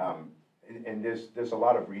 And there's a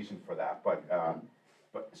lot of reason for that. But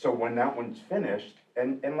so when that one's finished,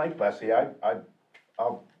 and like Leslie,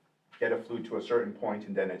 I'll get a flute to a certain point,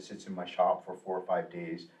 and then it sits in my shop for 4 or 5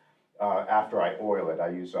 days. After I oil it, I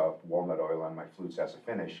use walnut oil on my flutes as a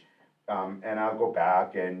finish. And I'll go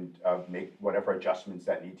back and make whatever adjustments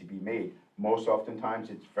that need to be made. Most oftentimes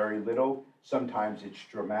it's very little, sometimes it's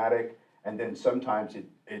dramatic, and then sometimes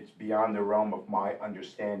it's beyond the realm of my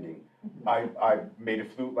understanding. I made a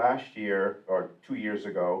flute last year, or 2 years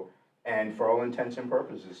ago, and for all intents and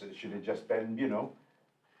purposes, it should have just been, you know,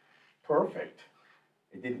 perfect.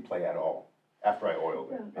 It didn't play at all after I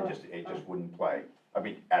oiled it. It just wouldn't play. I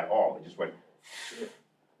mean, at all. It just went.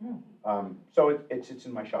 So it sits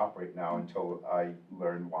in my shop right now until I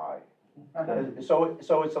learn why. So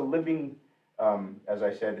it's a living, as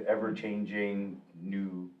I said, ever-changing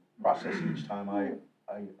new process each time I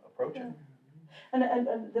approach it. And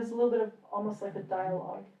there's a little bit of almost like a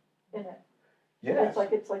dialogue in it. Yes.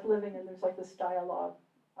 It's like living, and there's like this dialogue,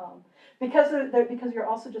 because you're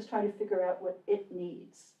also just trying to figure out what it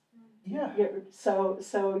needs. Yeah. So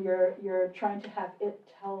you're trying to have it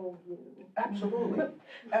tell you. Absolutely.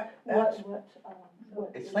 What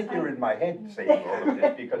It's is like you're in my head saying all of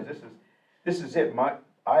this, because this is it.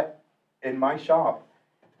 In my shop,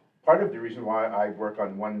 part of the reason why I work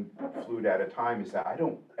on one flute at a time is that I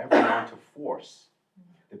don't ever want to force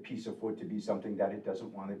the piece of wood to be something that it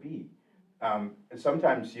doesn't want to be. And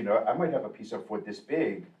sometimes, you know, I might have a piece of wood this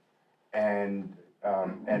big, and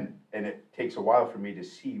it takes a while for me to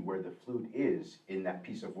see where the flute is in that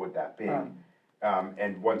piece of wood that big.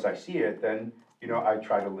 And once I see it, then, you know, I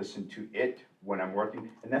try to listen to it when I'm working.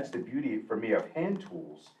 And that's the beauty for me of hand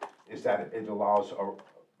tools, is that it allows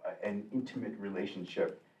an intimate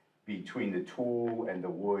relationship between the tool and the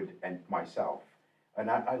wood and myself. And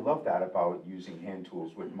I love that about using hand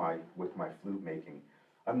tools with my flute making.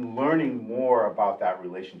 I'm learning more about that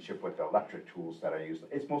relationship with the electric tools that I use.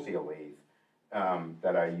 It's mostly a lathe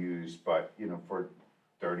that I use, but you know, for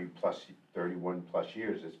 31 plus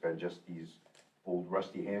years, it's been just these old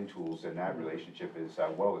rusty hand tools, and that relationship is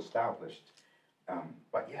well established.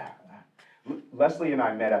 But yeah, Leslie and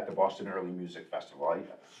I met at the Boston Early Music Festival.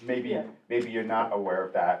 Maybe you're not aware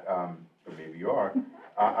of that, but maybe you are.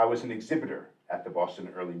 I was an exhibitor at the Boston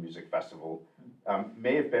Early Music Festival.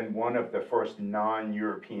 May have been one of the first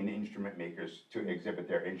non-European instrument makers to exhibit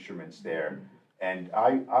their instruments there. And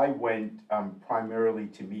I went primarily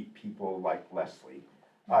to meet people like Leslie.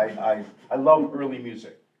 I love early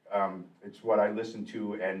music. It's what I listen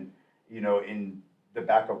to, and you know, in the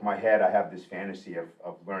back of my head, I have this fantasy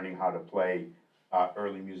of learning how to play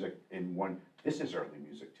early music in one. This is early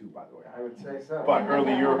music too, by the way. I would say so. But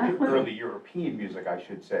early European music, I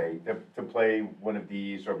should say, to play one of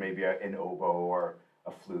these, or maybe an oboe or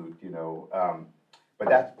a flute, you know.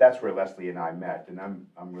 But that's where Leslie and I met, and I'm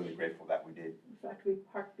really grateful that we did. In fact, we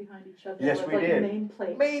parked behind each other. Yes, with we like did. Main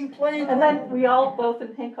plate. Main plate. And then we all both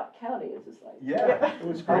in Hancock County. It's just like Yeah, it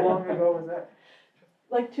was How great. long ago was that?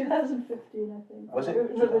 like 2015, I think. Was it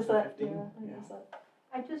It was that 2015? year. I think it was that.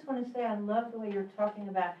 I just want to say, I love the way you're talking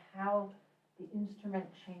about how the instrument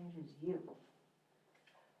changes you.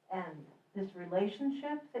 And this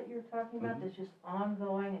relationship that you're talking about, that's just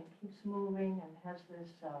ongoing and keeps moving and has this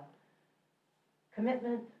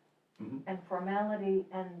commitment and formality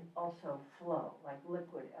and also flow, like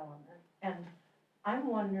liquid element. And I'm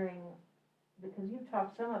wondering, because you've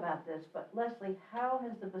talked some about this, but Leslie, how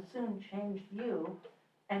has the bassoon changed you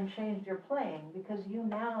and changed your playing? Because you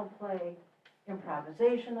now play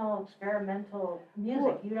improvisational, experimental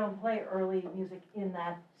music. You don't play early music in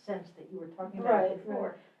that sense that you were talking about before.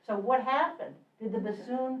 Right. So what happened? Did the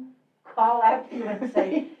bassoon call out to you and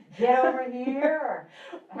say, get over here? Or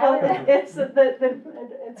how Well, did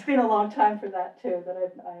it's been a long time for that too.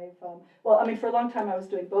 That well, I mean, for a long time I was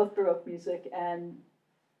doing both Baroque music and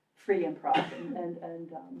free improv,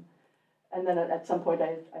 and then at some point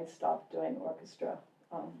I stopped doing orchestra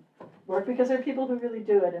work because there are people who really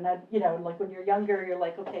do it, and like when you're younger, you're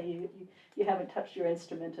like, okay, you haven't touched your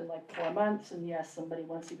instrument in like 4 months, and yes, somebody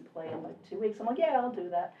wants you to play in like 2 weeks. I'm like, yeah, I'll do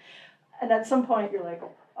that. And at some point, you're like,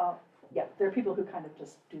 yeah, there are people who kind of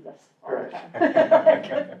just do this all the time.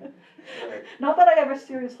 Not that I ever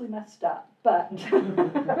seriously messed up, but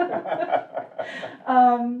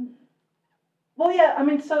well, yeah, I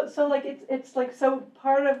mean, so like it's like, so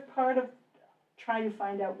part of trying to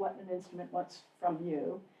find out what an instrument wants from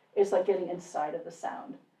you is like getting inside of the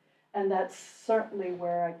sound. And that's certainly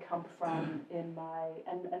where I come from in my,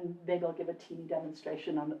 and maybe I'll give a teeny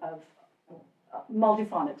demonstration of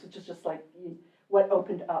multiphonics, which is just like what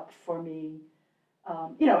opened up for me.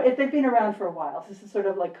 They've been around for a while. This is sort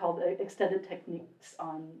of like called extended techniques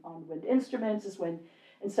on wind instruments, is when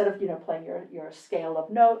instead of playing your scale of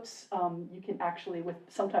notes, you can actually, with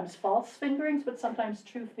sometimes false fingerings, but sometimes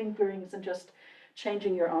true fingerings, and just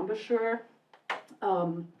changing your embouchure,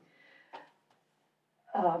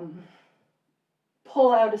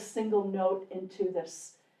 pull out a single note into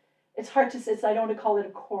this. It's hard to say, I don't want to call it a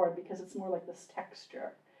chord because it's more like this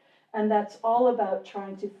texture. And that's all about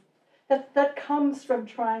trying to, that comes from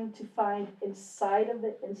trying to find inside of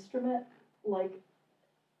the instrument, like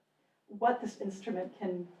what this instrument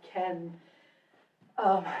can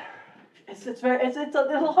it's a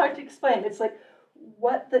little hard to explain. It's like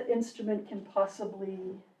what the instrument can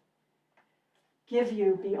possibly give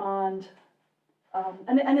you beyond,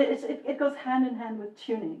 and it goes hand in hand with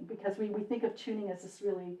tuning, because we think of tuning as this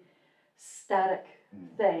really static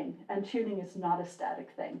thing, and tuning is not a static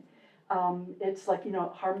thing. It's like,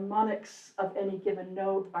 harmonics of any given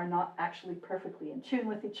note are not actually perfectly in tune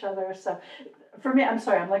with each other. So for me, I'm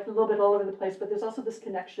sorry, I'm like a little bit all over the place, but there's also this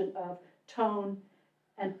connection of tone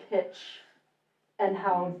and pitch and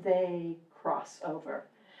how they cross over.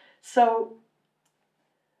 So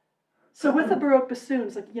with the Baroque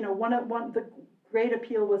bassoons, like, the great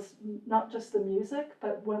appeal was not just the music,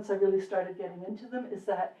 but once I really started getting into them, is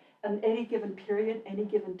that in any given period, any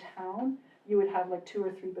given town, you would have like 2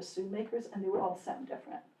 or 3 bassoon makers, and they would all sound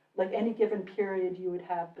different. Like any given period, you would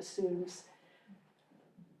have bassoons.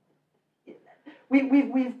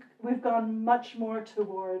 We've gone much more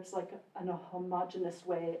towards like a homogeneous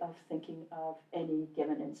way of thinking of any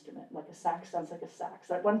given instrument. Like a sax sounds like a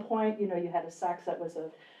sax. At one point, you had a sax that was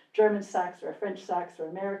a German sax or a French sax or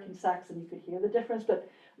American sax, and you could hear the difference. But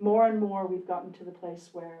more and more, we've gotten to the place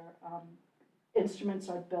where instruments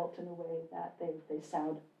are built in a way that they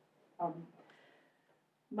sound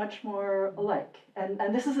much more alike. And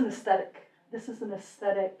this is an aesthetic. This is an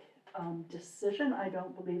aesthetic decision. I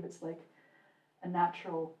don't believe it's like a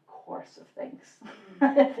natural course of things.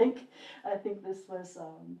 I think this was.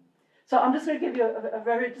 So I'm just going to give you a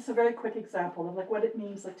very quick example of like what it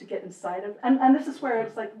means like to get inside of, and this is where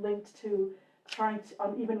it's like linked to trying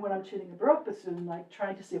to, even when I'm tuning a Baroque bassoon, like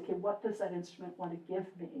trying to see, okay, what does that instrument want to give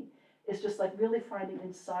me? It's just like really finding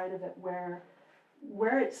inside of it where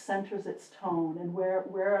it centers its tone, and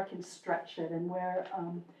where I can stretch it, and where,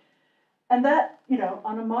 and that,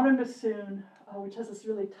 on a modern bassoon, which has this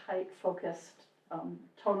really tight focused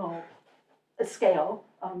tonal scale,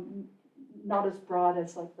 not as broad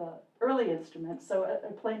as like the early instruments, so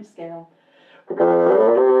a plain scale.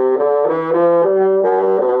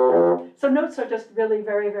 So notes are just really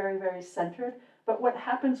very, very, very centered. But what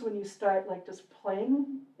happens when you start like just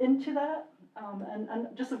playing into that, and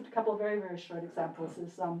just a couple of very, very short examples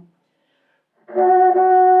is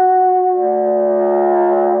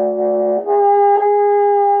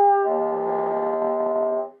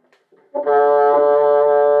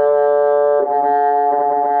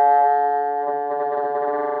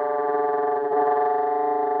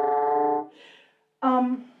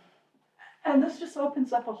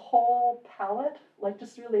opens up a whole palette, like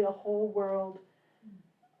just really a whole world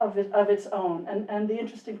of its own. And the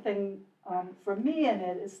interesting thing for me in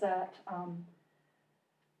it is that,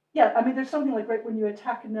 yeah, I mean, there's something like right when you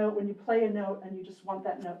attack a note, when you play a note and you just want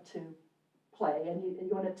that note to play and you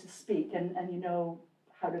want it to speak and you know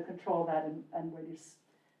how to control that and where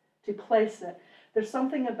to place it. There's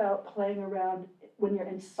something about playing around when you're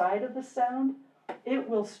inside of the sound, it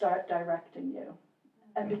will start directing you.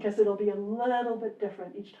 And because it'll be a little bit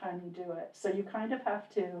different each time you do it. So you kind of have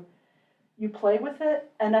to, you play with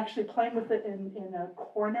it, and actually playing with it in a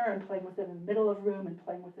corner and playing with it in the middle of a room and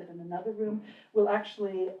playing with it in another room will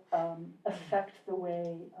actually affect the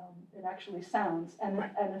way it actually sounds and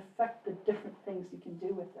affect the different things you can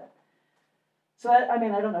do with it. So I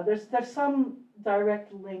mean, I don't know, there's some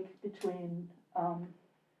direct link between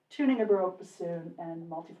tuning a Baroque bassoon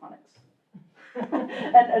and multiphonics.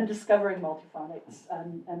 and discovering multiphonics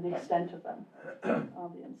and the extent of them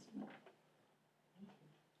on the instrument.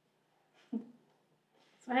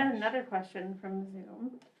 So I had another question from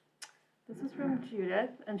Zoom. This is from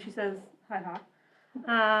Judith, and she says, hi, Hawk.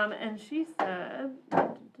 And she said, this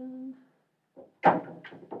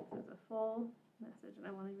is a full message, and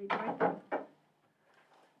I want to read it right now.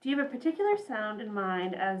 Do you have a particular sound in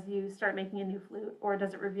mind as you start making a new flute, or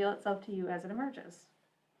does it reveal itself to you as it emerges?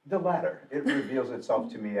 The latter. It reveals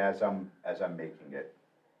itself to me as I'm making it.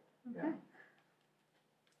 Okay. Yeah.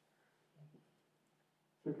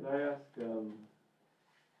 So could I ask,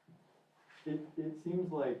 it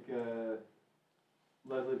seems like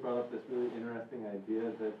Leslie brought up this really interesting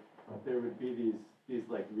idea that there would be these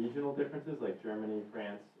like regional differences, like Germany,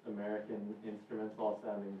 France, American instruments all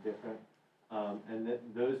sounding different, and that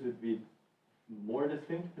those would be more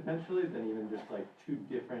distinct potentially than even just like two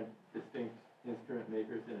different distinct instrument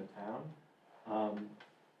makers in a town.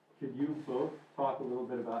 Could you both talk a little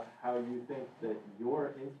bit about how you think that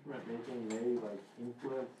your instrument making may like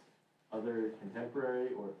influence other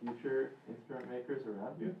contemporary or future instrument makers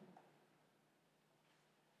around you?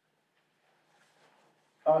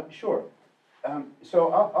 Sure.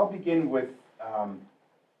 So I'll begin with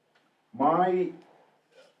my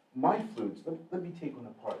flutes. Let me take one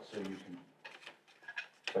apart so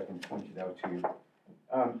I can point it out to you.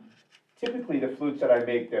 Typically, the flutes that I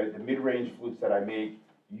make, the mid-range flutes that I make,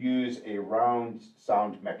 use a round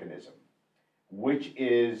sound mechanism, which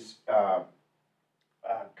is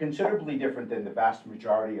considerably different than the vast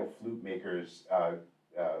majority of flute makers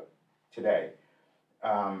today.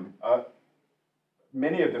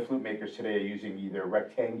 Many of the flute makers today are using either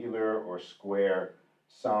rectangular or square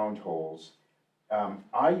sound holes.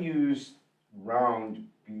 I use round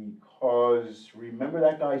because, remember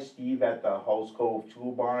that guy Steve at the Hulls Cove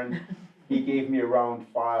Tool Barn? He gave me a round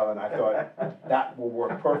file and I thought that will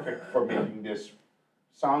work perfect for making this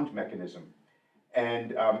sound mechanism.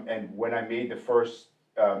 And when I made the first,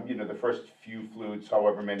 the first few flutes,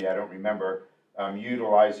 however many, I don't remember,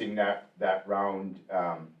 utilizing that round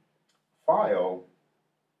file,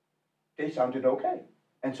 they sounded okay.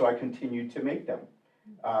 And so I continued to make them.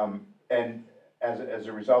 And as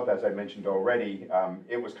a result, as I mentioned already,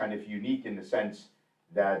 it was kind of unique in the sense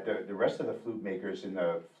that the rest of the flute makers in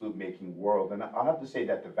the flute making world, and I'll have to say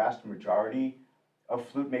that the vast majority of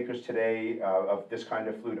flute makers today of this kind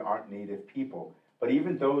of flute aren't native people, but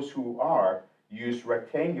even those who are use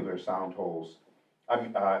rectangular sound holes,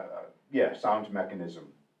 sound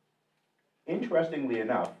mechanism. Interestingly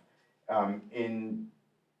enough, I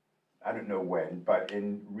don't know when, but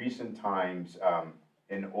in recent times,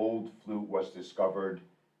 an old flute was discovered,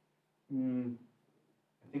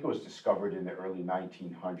 I think it was discovered in the early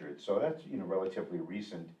 1900s, so that's relatively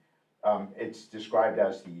recent. It's described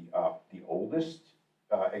as the oldest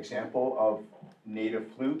example of native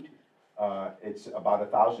flute. It's about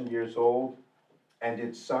 1,000 years old, and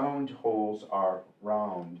its sound holes are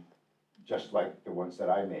round, just like the ones that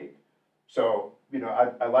I make. So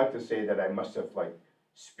I like to say that I must have like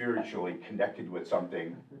spiritually connected with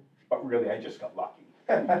something, but really I just got lucky.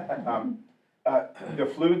 The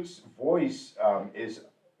flute's voice is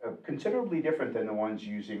considerably different than the ones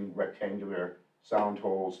using rectangular sound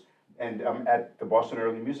holes. And at the Boston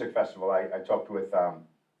Early Music Festival, I talked with a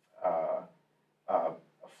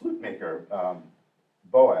flute maker,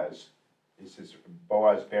 Boaz. This is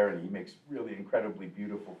Boaz Barron. He makes really incredibly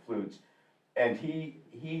beautiful flutes. And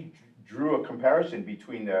he drew a comparison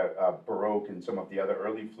between the Baroque and some of the other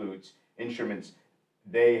early flutes instruments,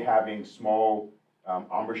 they having small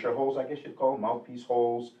embouchure holes, I guess you'd call them, mouthpiece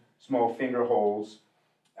holes, small finger holes,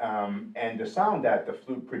 and the sound that the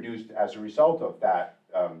flute produced as a result of that,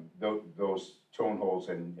 those tone holes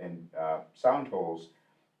and sound holes,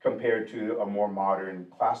 compared to a more modern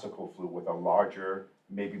classical flute with a larger,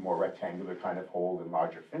 maybe more rectangular kind of hole and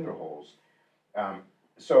larger finger holes.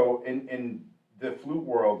 So in the flute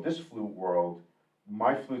world, this flute world,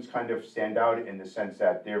 my flutes kind of stand out in the sense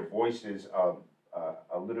that their voices are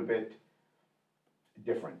a little bit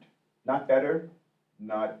different. Not better,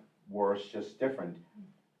 not worse, just different.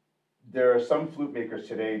 There are some flute makers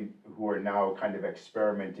today who are now kind of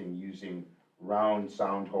experimenting using round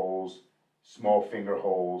sound holes, small finger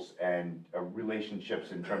holes, and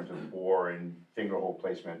relationships in terms of bore and finger hole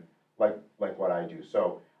placement, like what I do.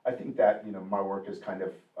 So I think that, you know, my work is kind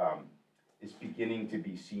of is beginning to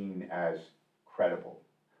be seen as credible.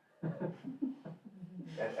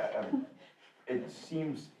 It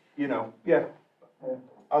seems, you know, yeah.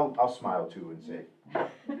 I'll smile too and say,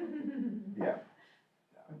 yeah.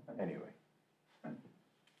 Anyway,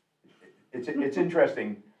 it's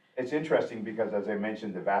interesting. It's interesting because, as I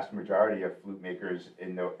mentioned, the vast majority of flute makers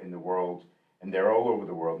in the world, and they're all over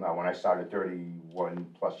the world now. When I started 31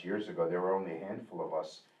 plus years ago, there were only a handful of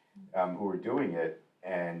us who were doing it,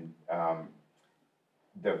 and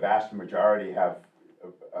the vast majority have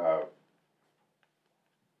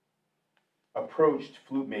approached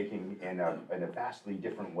flute making in a vastly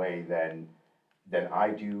different way than I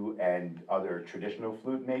do and other traditional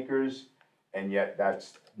flute makers, and yet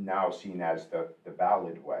that's now seen as the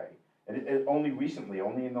valid way. And it only recently,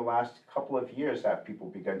 only in the last couple of years, have people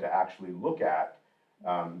begun to actually look at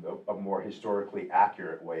a more historically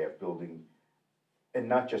accurate way of building, and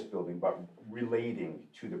not just building, but relating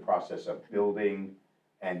to the process of building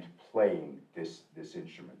and playing this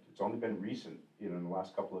instrument. It's only been recent, you know, in the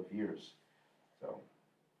last couple of years. So,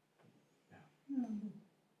 I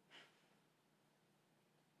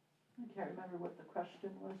can't remember what the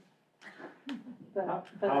question was, but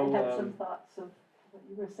I had some thoughts of what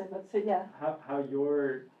you were saying. But so yeah, how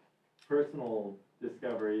your personal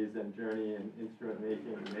discoveries and journey in instrument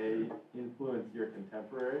making may influence your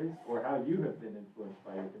contemporaries, or how you have been influenced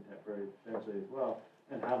by your contemporaries potentially as well,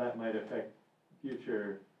 and how that might affect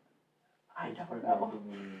future. I don't know.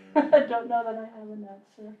 I don't know that I have an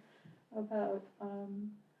answer about.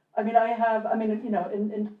 I mean, you know,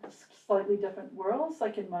 in slightly different worlds,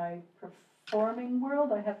 like in my performing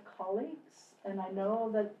world, I have colleagues, and I know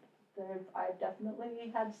that I've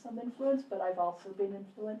definitely had some influence, but I've also been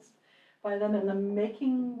influenced by them. In the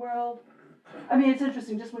making world, I mean, it's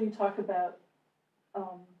interesting, just when you talk about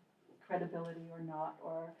credibility or not,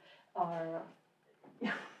 or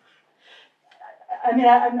I mean,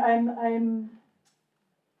 I'm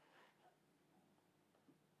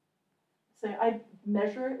saying I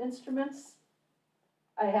measure instruments.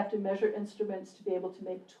 I have to measure instruments to be able to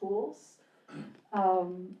make tools,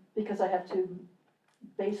 because I have to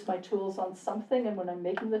base my tools on something, and when I'm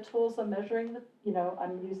making the tools, I'm measuring you know,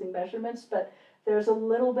 I'm using measurements, but there's a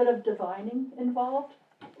little bit of divining involved.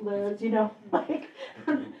 There's, you know, like,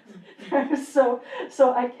 so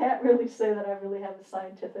I can't really say that I really have a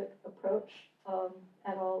scientific approach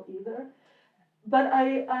at all either. But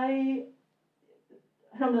I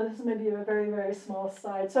don't know, this is maybe a very, very small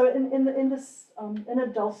side. So in a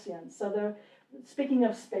dulcian, so they're speaking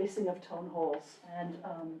of spacing of tone holes, and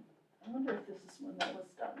I wonder if this is one that was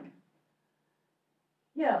done.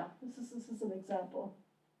 Yeah, this is an example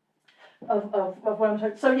of what I'm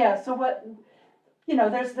talking. So yeah, so what, you know,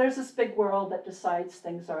 there's this big world that decides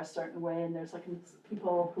things are a certain way, and there's like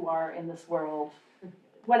people who are in this world,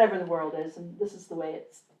 whatever the world is, and this is the way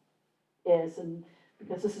it is, and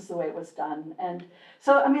because this is the way it was done. And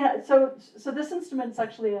so, I mean, so this instrument's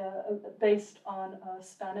actually based on a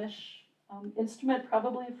Spanish instrument,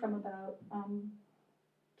 probably from about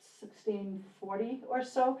 1640 or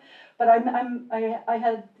so. But I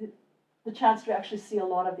had the chance to actually see a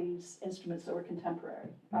lot of these instruments that were contemporary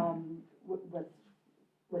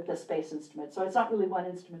with this bass instrument. So it's not really one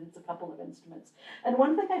instrument, it's a couple of instruments. And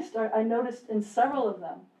one thing I noticed in several of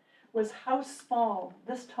them was how small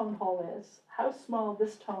this tone hole is,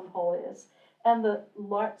 and the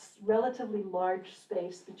relatively large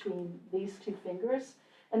space between these two fingers,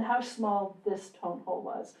 and how small this tone hole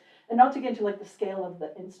was. And not to get into like the scale of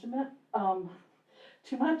the instrument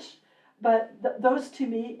too much, but those to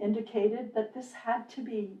me indicated that this had to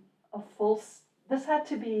be this had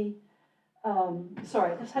to be a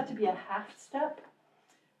half step,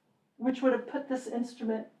 which would have put this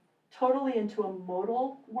instrument totally into a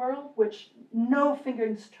modal world, which no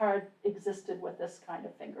fingering chart existed with this kind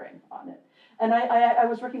of fingering on it. And I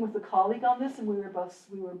was working with a colleague on this, and we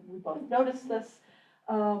both noticed this.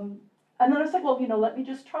 And then I was like, well, you know, let me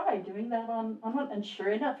just try doing that on one. And sure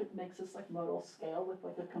enough, it makes this like modal scale with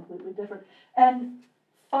like a completely different. And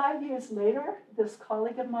 5 years later, this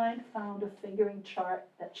colleague of mine found a fingering chart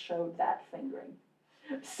that showed that fingering.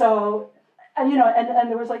 So, and and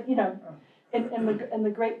there was like, in the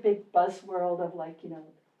great big buzzworld of like,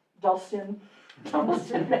 Dulcian, this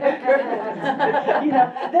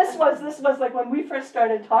was like when we first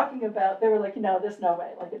started talking about, they were like, there's no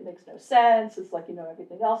way, like it makes no sense. It's like,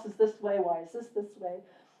 everything else is this way. Why is this way?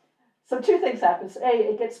 So two things happen.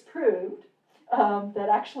 A, it gets proved that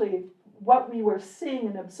actually what we were seeing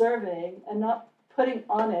and observing and not putting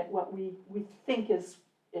on it what we think it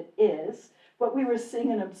is, what we were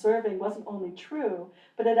seeing and observing wasn't only true,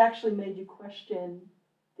 but it actually made you question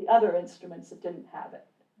the other instruments that didn't have it.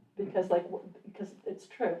 Because it's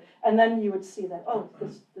true. And then you would see that, oh,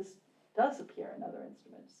 this does appear in other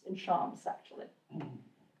instruments, in shawms actually.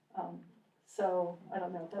 So I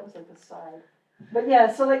don't know, that was like a side. But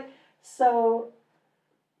yeah, so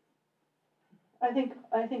I think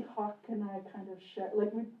Hawk and I kind of share,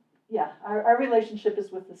 like our relationship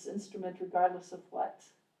is with this instrument regardless of what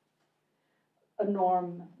a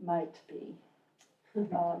norm might be.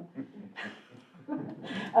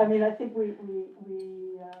 I mean, I think we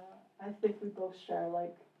both share,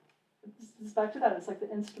 like, it's back to that. It's like the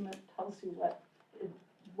instrument tells you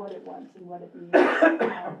what it wants and what it needs,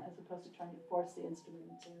 as opposed to trying to force the instrument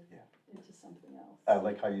into something else. I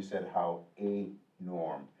like how you said how a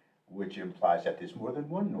norm, which implies that there's more than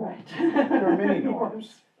one norm. Right. There are many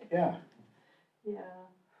norms. Yeah. Yeah.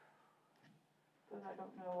 But I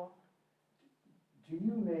don't know. Do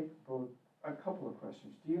you make both? A couple of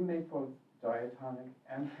questions. Do you make both diatonic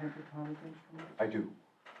and pentatonic instruments? I do.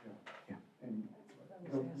 Yeah. And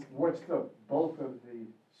what's the bulk of the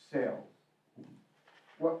sales?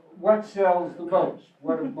 What sells the most?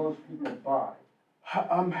 What do most people buy?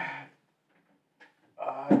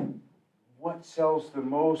 What sells the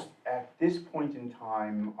most at this point in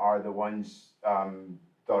time are the ones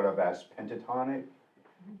thought of as pentatonic.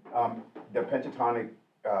 The pentatonic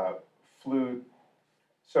flute.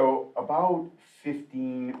 So about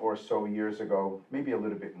 15 or so years ago, maybe a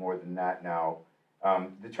little bit more than that now,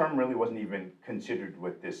 the term really wasn't even considered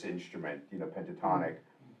with this instrument, pentatonic.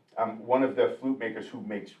 One of the flute makers who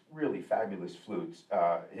makes really fabulous flutes,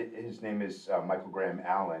 his name is Michael Graham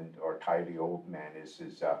Allen, or Coyote Old Man is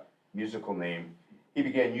his musical name. He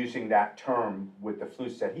began using that term with the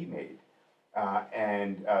flutes that he made.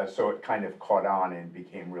 So it kind of caught on and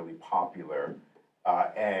became really popular.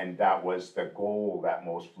 And that was the goal that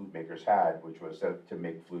most flute makers had, which was to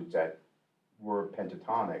make flutes that were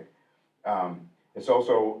pentatonic. It's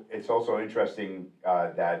also interesting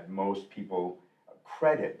that most people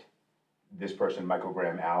credit this person, Michael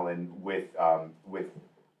Graham Allen, with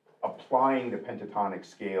applying the pentatonic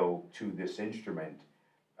scale to this instrument.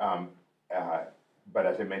 But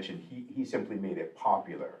as I mentioned, he simply made it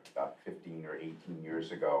popular about 15 or 18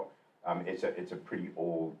 years ago. It's a pretty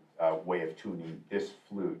old way of tuning this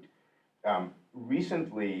flute.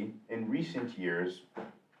 Recently, in recent years,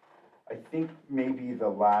 I think maybe the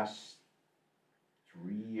last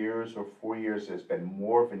 3 years or 4 years, there's been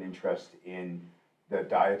more of an interest in the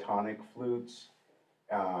diatonic flutes,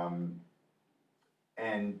 and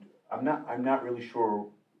I'm not really sure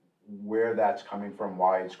where that's coming from,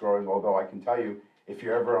 why it's growing. Although I can tell you, if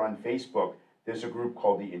you're ever on Facebook, there's a group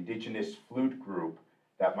called the Indigenous Flute Group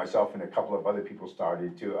that myself and a couple of other people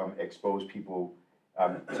started to expose people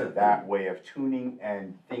to that way of tuning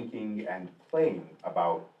and thinking and playing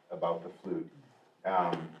about the flute.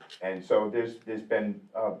 And so there's been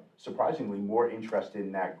surprisingly more interest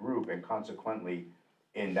in that group, and consequently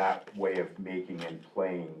in that way of making and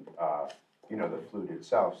playing the flute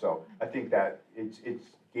itself. So I think that it's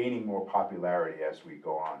gaining more popularity as we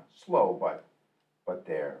go on. Slow, but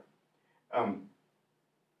there.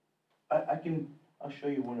 I'll show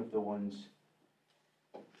you one of the ones.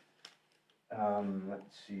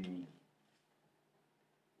 Let's see.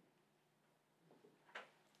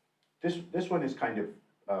 This one is kind of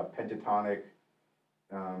pentatonic.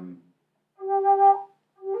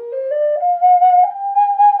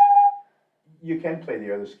 You can play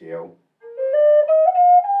the other scale.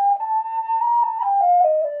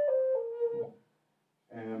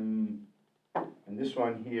 And this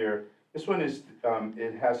one here, this one is,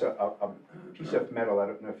 it has a piece of metal, I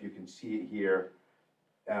don't know if you can see it here,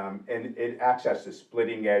 and it acts as the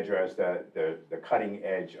splitting edge or as the cutting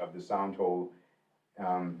edge of the sound hole.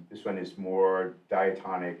 This one is more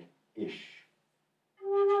diatonic-ish.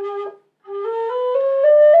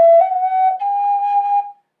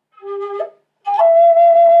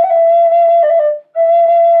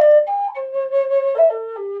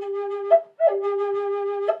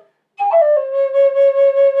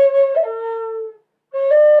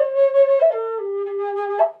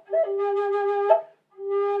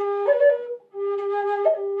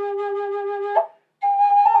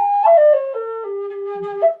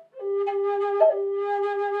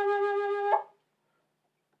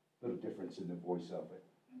 difference in the voice of it.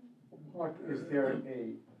 Hawk, is there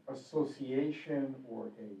a association or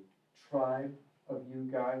a tribe of you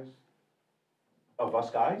guys, Of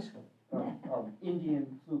us guys? of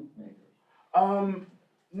Indian flute makers?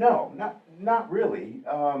 No, not really.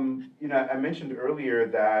 You know, I mentioned earlier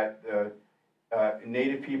that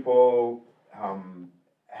Native people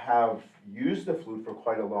have used the flute for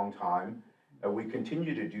quite a long time. We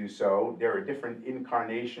continue to do so. There are different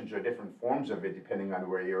incarnations or different forms of it depending on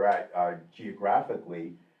where you're at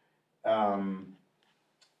geographically.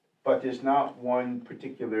 But there's not one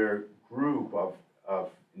particular group of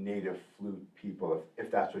Native flute people, if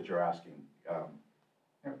that's what you're asking.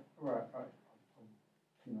 Yeah, right,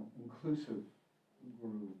 you know, inclusive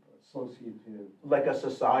group, associative. Like a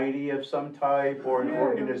society of some type or an Yeah,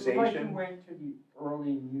 organization? like you went to the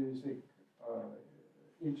early music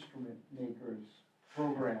instrument makers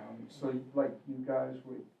program, so like you guys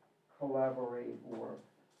would collaborate or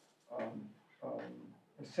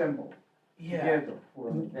assemble together for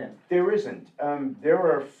an event. There isn't. There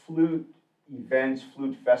are flute events,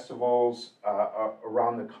 flute festivals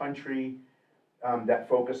around the country that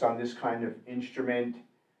focus on this kind of instrument,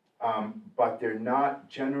 but they're not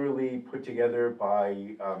generally put together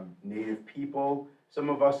by Native people. Some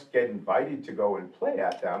of us get invited to go and play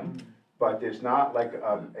at them, but there's not like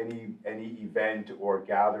any event or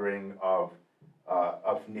gathering of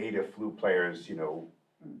Native flute players. You know,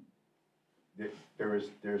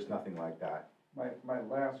 there's nothing like that. My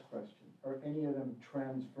last question, are any of them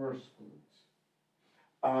transverse flutes?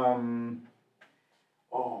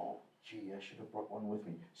 Oh, gee, I should have brought one with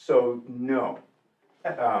me. So, no.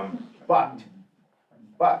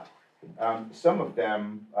 But some of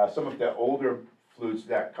them, some of the older flutes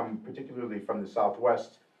that come particularly from the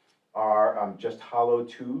Southwest are just hollow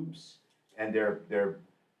tubes, and they're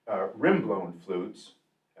rim-blown flutes.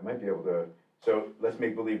 I might be able to, so let's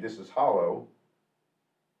make believe this is hollow.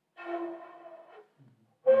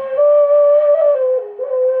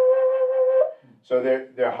 So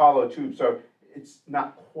they're hollow tubes, so it's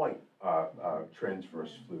not quite a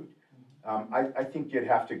transverse flute. I think you'd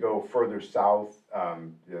have to go further south,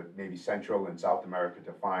 maybe Central and South America,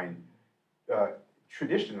 to find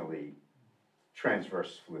traditionally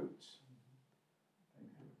transverse flutes.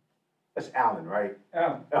 That's Alan, right?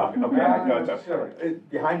 Oh, Okay, I know it's sorry.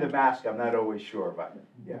 behind the mask, I'm not always sure, but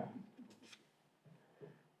yeah.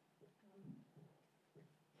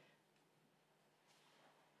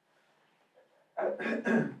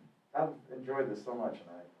 I've enjoyed this so much, and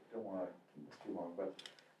I don't want to keep this too long, but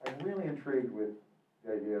I'm really intrigued with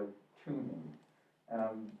the idea of tuning. And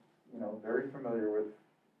I'm, you know, very familiar with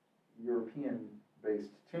European-based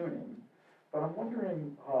tuning, but I'm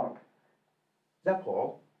wondering, Hawk. Is that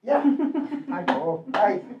Paul? Yeah. Hi, Paul.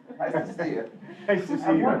 Hi. Nice to see you. Nice to see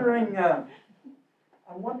I'm you. wondering,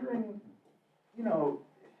 you know,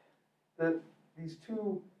 that these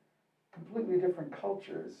two completely different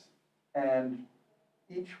cultures, and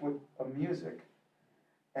each with a music,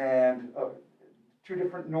 and two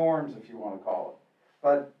different norms, if you want to call it.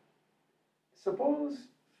 But suppose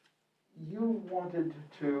you wanted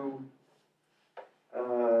to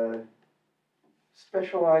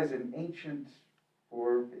specialize in ancient,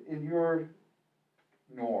 or in your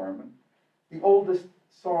norm, the oldest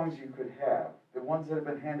songs you could have, the ones that have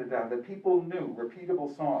been handed down, that people knew,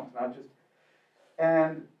 repeatable songs, not just,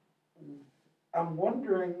 and I'm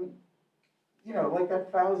wondering, you know, like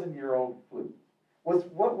that 1,000-year-old flute,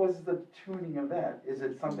 what was the tuning of that? Is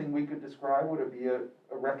it something we could describe? Would it be a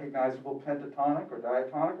recognizable pentatonic or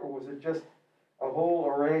diatonic, or was it just a whole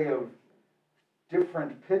array of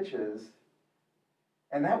different pitches?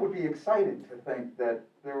 And that would be exciting to think that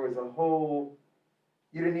there was a whole,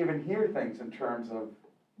 you didn't even hear things in terms of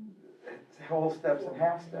whole steps and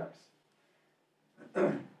half steps.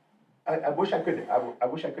 I wish I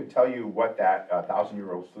could tell you what that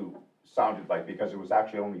 1,000-year-old flute sounded like, because it was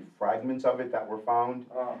actually only fragments of it that were found.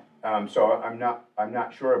 So I'm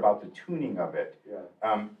not sure about the tuning of it.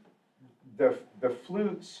 Yeah. The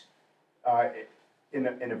flutes, in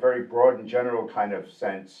a very broad and general kind of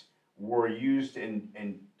sense, were used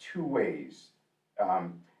in two ways.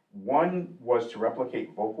 One was to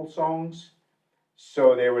replicate vocal songs.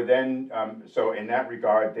 So they were then, so in that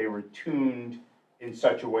regard, they were tuned in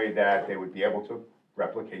such a way that they would be able to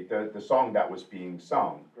replicate the song that was being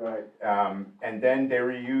sung. Right. And then they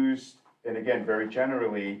were used, and again, very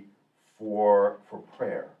generally, for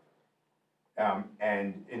prayer.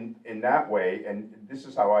 And in that way, and this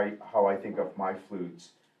is how I think of my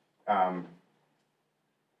flutes,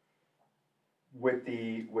 with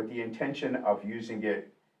the intention of using it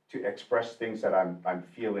to express things that I'm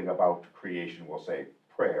feeling about creation, we'll say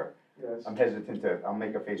prayer. Yes. I'm hesitant to, I'll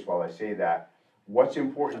make a face while I say that. What's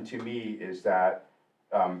important to me is that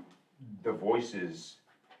the voices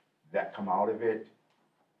that come out of it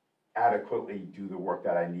adequately do the work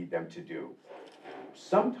that I need them to do.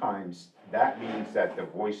 Sometimes that means that the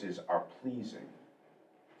voices are pleasing.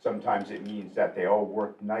 Sometimes it means that they all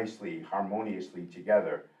work nicely, harmoniously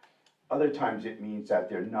together. Other times it means that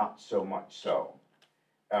they're not so much so.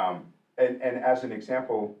 And as an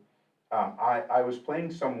example, I was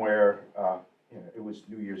playing somewhere, it was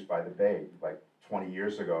New Year's by the Bay, like 20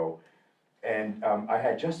 years ago, and I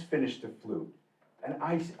had just finished the flute. And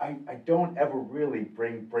I don't ever really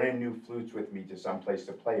bring brand new flutes with me to some place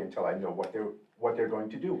to play until I know what they're going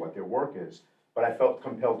to do, what their work is. But I felt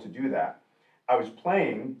compelled to do that. I was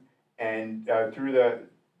playing, and through the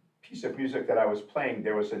piece of music that I was playing,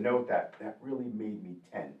 there was a note that really made me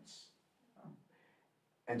tense.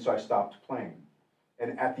 And so I stopped playing.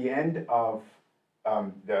 And at the end of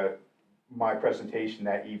my presentation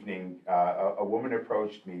that evening, a woman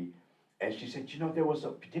approached me, and she said, you know, there was a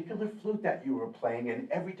particular flute that you were playing, and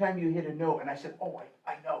every time you hit a note, and I said, oh,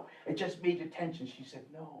 I know, it just made you tense. And she said,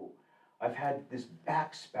 no, I've had this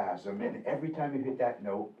back spasm, and every time you hit that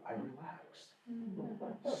note, I relaxed.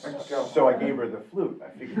 So I gave her the flute.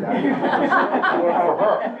 I figured that would work for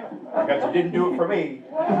her, because it didn't do it for me.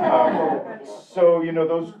 So, you know,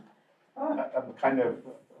 those, I'm kind of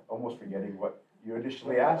almost forgetting what you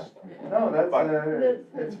initially asked. No, that's,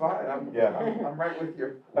 it's fine, I'm right with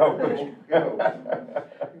you. Oh, good. Go.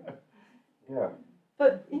 Yeah.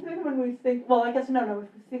 But even when we think, well, I guess, no, if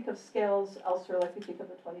we think of scales elsewhere, like we think of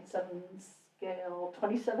the 27 scale,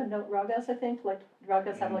 27 note ragas, I think, like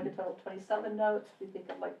ragas have like a total of 27 notes. We think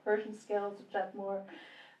of like Persian scales, which have more.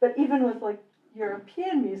 But even with like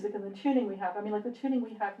European music and the tuning we have, I mean, like the tuning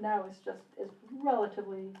we have now is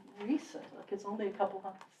relatively recent. Like it's only a couple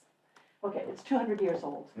hundred, okay, it's 200 years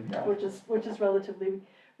old, Yeah. which is relatively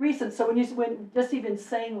recent. So when just even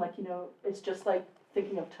saying like, you know, it's just like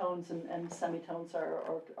thinking of tones and semitones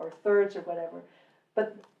or thirds or whatever.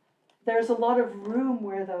 But there's a lot of room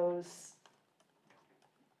where those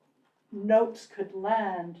notes could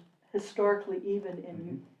land historically, even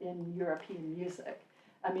in European music.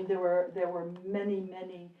 I mean, there were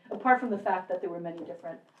many, apart from the fact that there were many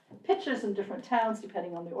different pitches in different towns,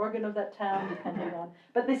 depending on the organ of that town, depending on,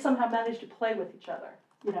 but they somehow managed to play with each other.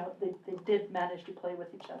 You know, they did manage to play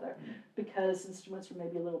with each other because instruments were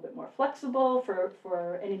maybe a little bit more flexible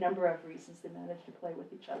for any number of reasons. They managed to play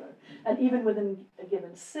with each other. And even within a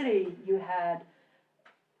given city, you had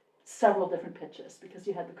several different pitches because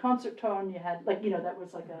you had the concert tone, you had like, you know, that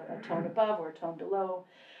was like a tone above or a tone below.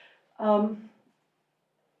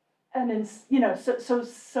 And in, you know,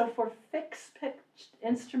 so for fixed pitched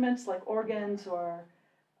instruments like organs or,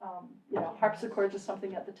 you know, harpsichords or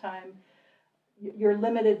something at the time, you're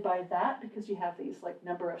limited by that because you have these like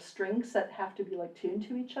number of strings that have to be like tuned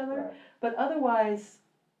to each other. Right. But otherwise,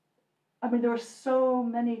 I mean, there were so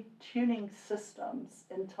many tuning systems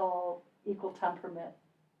until equal temperament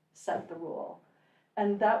set the rule.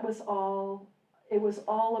 And that was all, it was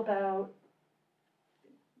all about,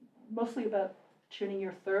 mostly about tuning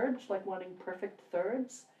your thirds, like wanting perfect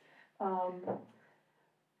thirds.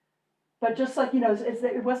 But just like, you know,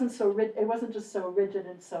 it wasn't so it wasn't just so rigid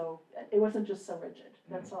and so, it wasn't just so rigid,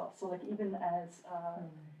 that's all. So like even as,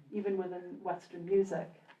 even within Western music,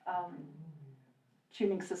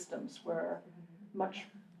 tuning systems were much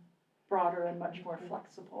broader and much more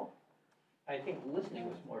flexible. I think listening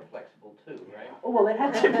was more flexible too, right? Oh, well, it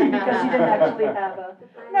had to be because you didn't actually have a,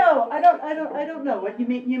 no, I don't know. What you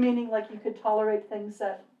mean, you meaning like you could tolerate things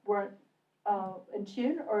that weren't in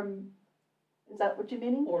tune, or is that what you're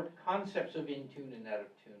meaning? Or concepts of in tune and out of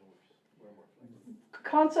tune were more flexible.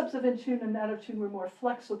 Concepts of in tune and out of tune were more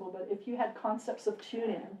flexible, but if you had concepts of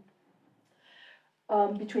tuning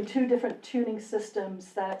between two different tuning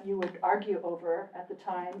systems that you would argue over at the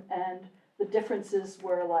time, and the differences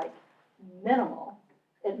were like minimal,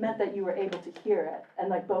 it meant that you were able to hear it, and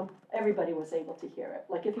like everybody was able to hear it.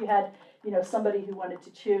 Like if you had, you know, somebody who wanted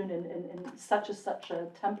to tune in such a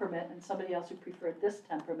temperament and somebody else who preferred this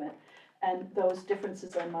temperament, and those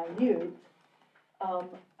differences are minute,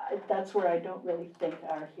 that's where I don't really think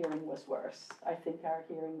our hearing was worse. I think our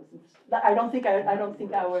hearing was, I don't think our.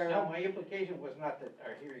 No, my implication was not that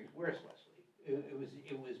our hearing is worse, Leslie.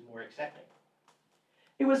 It was more accepting.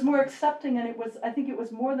 It was more accepting, and I think it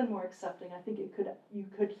was more than more accepting. I think you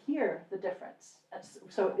could hear the difference.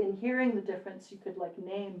 So in hearing the difference, you could like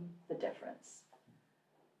name the difference.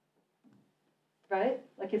 Right?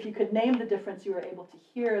 Like if you could name the difference, you were able to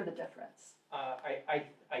hear the difference. I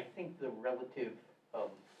think the relative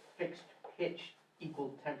fixed pitch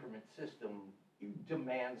equal temperament system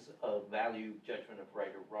demands a value judgment of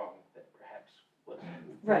right or wrong that perhaps was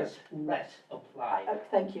Right. less applied.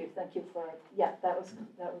 Thank you for, yeah,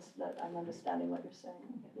 I'm understanding what you're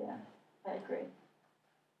saying. Yeah, I agree,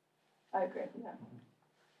 yeah.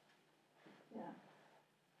 Yeah.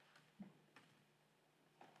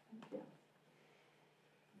 Thank you.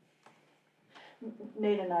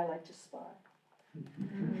 Nate and I like to spar.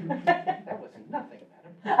 That was nothing,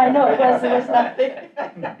 madam. I know, it was nothing.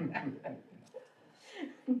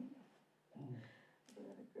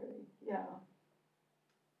 Yeah.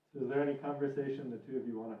 So is there any conversation the two of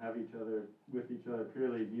you want to have with each other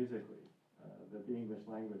purely musically, that the English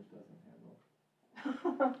language doesn't handle?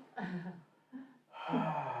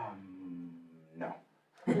 No.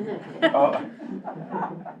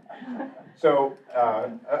 So,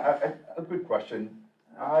 a good question.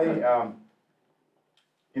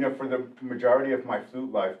 For the majority of my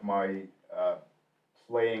flute life, my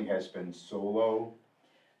playing has been solo.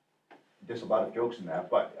 There's a lot of jokes in that,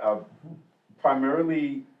 but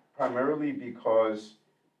primarily because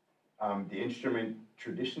the instrument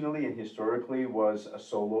traditionally and historically was a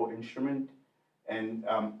solo instrument, and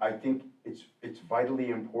I think it's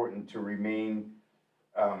vitally important to remain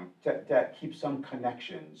to keep some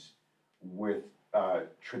connections with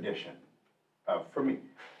tradition for me,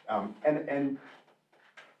 and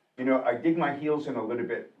I dig my heels in a little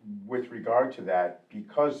bit with regard to that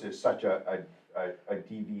because there's such a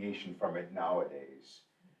deviation from it nowadays.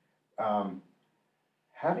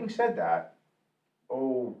 Having said that,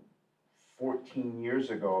 14 years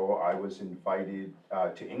ago, I was invited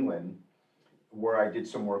to England, where I did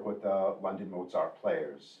some work with the London Mozart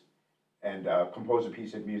players, and composed a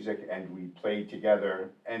piece of music, and we played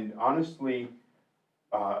together. And honestly,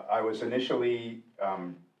 I was initially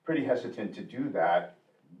pretty hesitant to do that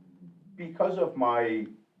because of my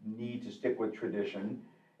need to stick with tradition,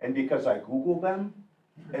 and because I Googled them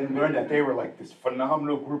and learned that they were like this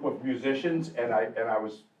phenomenal group of musicians, and I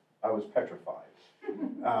was petrified.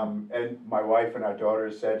 And my wife and our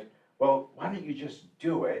daughter said, well, why don't you just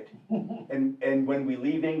do it? And when we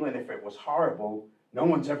leave England, if it was horrible, no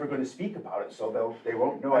one's ever going to speak about it, so they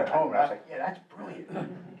won't know at home. And I was like, yeah, that's brilliant.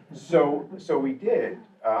 So we did.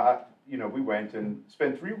 We went and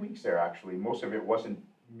spent 3 weeks there, actually. Most of it wasn't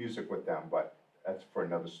music with them, but that's for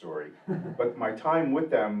another story. But my time with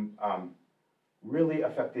them really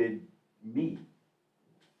affected me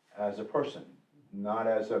as a person, not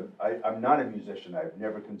as I'm not a musician. I've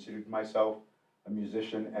never considered myself a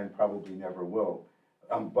musician and probably never will.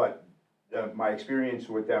 But my experience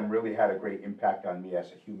with them really had a great impact on me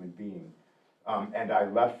as a human being. And I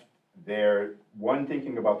left there,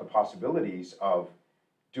 thinking about the possibilities of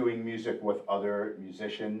doing music with other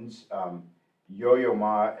musicians. Yo-Yo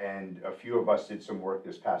Ma and a few of us did some work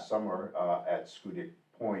this past summer at Scudic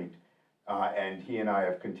Point, and he and I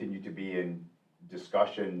have continued to be in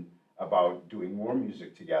discussion about doing more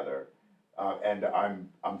music together, and I'm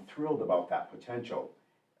thrilled about that potential.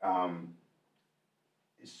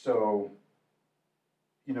 So,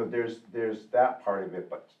 there's that part of it,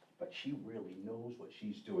 but she really knows what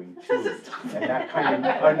she's doing too, and that kind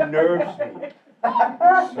of unnerves me. So.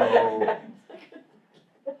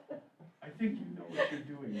 I think you know what you're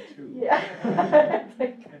doing too. Yeah.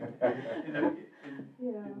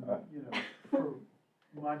 For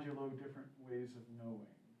modulo different ways of knowing,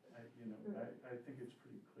 I think it's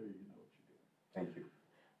pretty clear you know what you're doing. Thank you.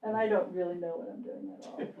 And I don't really know what I'm doing at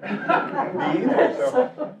all. Me either, so.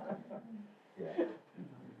 Yeah.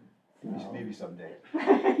 Maybe someday.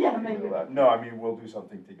 Yeah, maybe. No, I mean, we'll do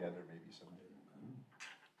something together maybe someday.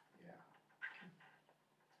 Yeah.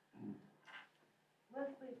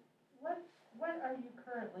 Leslie, what are you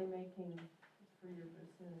currently making for your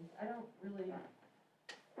bassoons? I don't really,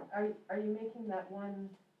 are you making that one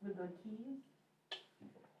with the keys?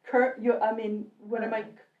 What am I?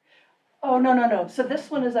 Oh, no. So this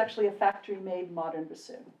one is actually a factory-made modern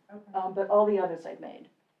bassoon. Okay. But all the others I've made.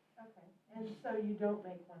 Okay. And so you don't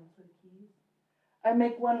make ones with keys? I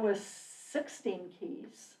make one with 16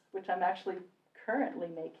 keys, which I'm actually currently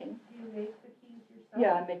making. Do you make the keys yourself?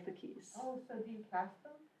 Yeah, I make the keys. Oh, so do you cast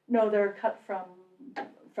them? No, they're cut from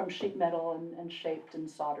sheet metal and shaped and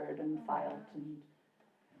soldered and filed and.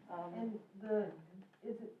 Is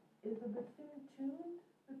the bassoon tuned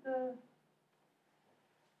with the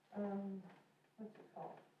what's it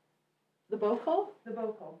called? The vocal? The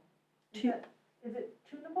vocal. Is it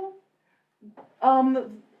tunable?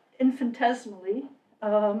 Infinitesimally.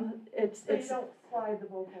 It's. So you don't slide the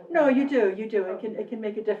vocal? No, you do. Oh. It can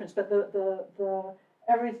make a difference, but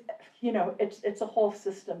it's a whole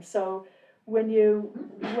system. So when you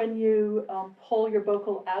pull your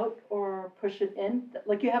vocal out or push it in,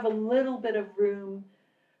 like you have a little bit of room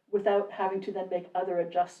without having to then make other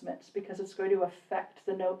adjustments, because it's going to affect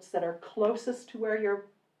the notes that are closest to where you're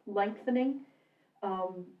lengthening.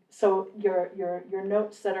 So your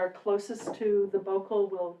notes that are closest to the vocal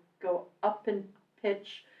will go up in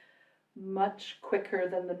pitch much quicker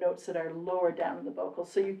than the notes that are lower down in the vocal.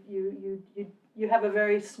 So you have a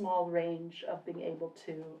very small range of being able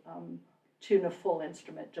to tune a full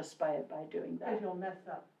instrument just by doing that. Because you'll mess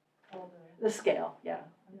up all The scale, yeah.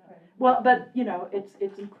 okay. Well, but you know,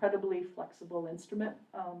 it's incredibly flexible instrument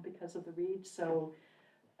because of the reed. So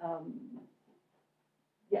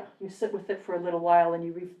yeah, you sit with it for a little while and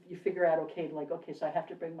you figure out, okay, so I have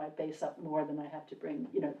to bring my bass up more than I have to bring,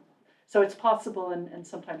 you know. So it's possible, and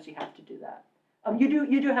sometimes you have to do that.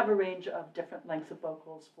 You do have a range of different lengths of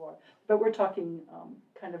vocals but we're talking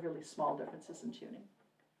kind of really small differences in tuning.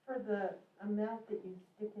 For the amount that you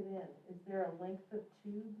stick it in, is there a length of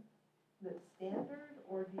tube that's standard,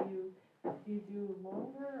 or do you do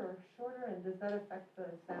longer or shorter, and does that affect the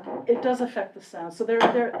sound? It does affect the sound. So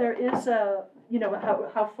there is a, you know,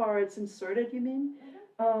 how far it's inserted, you mean?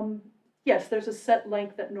 Yes, there's a set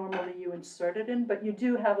length that normally you insert it in, but you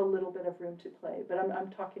do have a little bit of room to play. But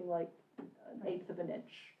I'm talking like 1/8 of an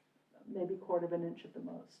inch, maybe 1/4 of an inch at the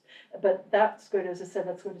most. But that's good, as I said,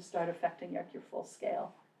 that's going to start affecting your full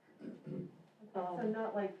scale. So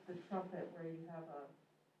not like the trumpet where you have a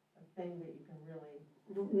thing that you can really.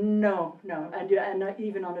 No, and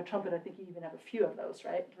even on a trumpet, I think you even have a few of those,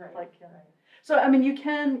 right? Right. Like, so I mean, you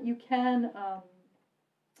can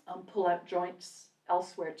pull out joints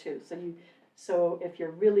elsewhere too. So if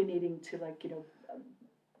you're really needing to, like, you know,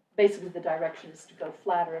 basically the direction is to go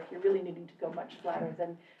flatter. If you're really needing to go much flatter,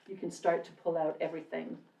 then you can start to pull out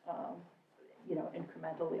everything, you know,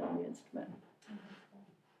 incrementally on the instrument.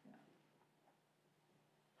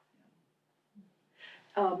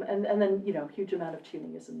 And then, you know, huge amount of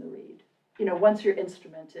tuning is in the reed. You know, once your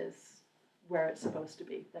instrument is where it's supposed to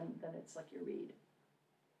be, then it's like your reed.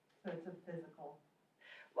 So it's a physical.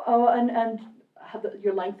 Oh, and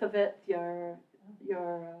your length of it, your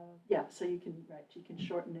yeah. So you can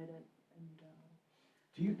shorten it and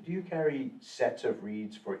Do you carry sets of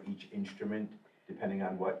reeds for each instrument, depending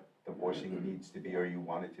on what the voicing needs to be or you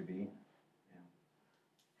want it to be?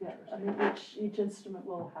 yeah. I mean, each instrument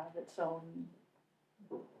will have its own.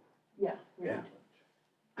 Yeah. Reed.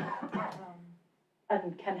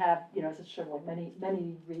 And can have, you know, as it's sort of like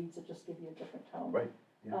many reeds that just give you a different tone. Right.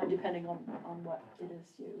 Yeah. Depending on what it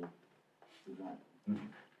is you want. Mm-hmm.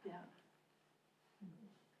 Yeah.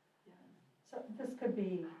 So this could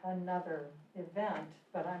be another event,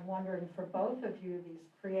 but I'm wondering, for both of you, these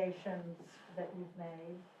creations that you've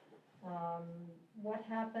made, what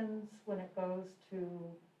happens when it goes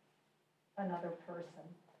to another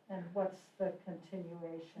person? And what's the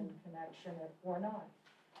continuation connection or not?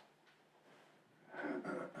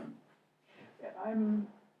 I'm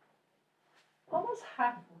always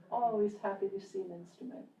happy to see an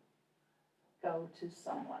instrument go to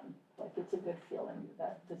someone. Like, it's a good feeling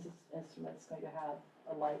that this instrument's going to have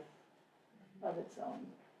a life of its own.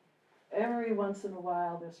 Every once in a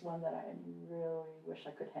while, there's one that I really wish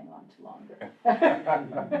I could hang on to longer.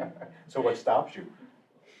 So what stops you?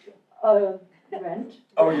 Rent.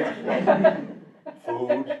 Oh, yeah.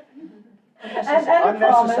 Food. And a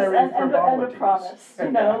promise, and a frivolities. promise,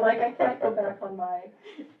 you know, like I can't go back on my,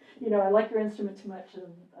 you know, I like your instrument too much and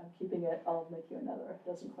I'm keeping it, I'll make you another. It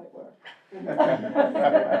doesn't quite work.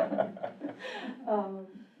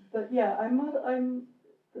 But yeah,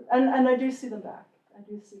 and I do see them back. I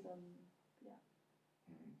do see them, yeah.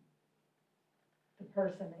 The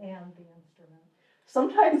person and the instrument.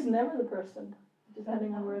 Sometimes never the person,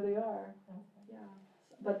 depending on where they are. Yeah,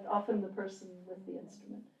 but often the person with the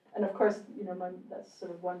instrument. And of course, you know, that's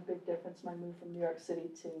sort of one big difference, my move from New York City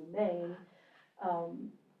to Maine.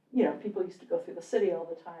 You know, people used to go through the city all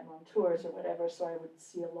the time on tours or whatever, so I would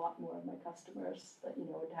see a lot more of my customers that, you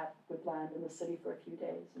know, would land in the city for a few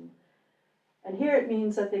days. And here it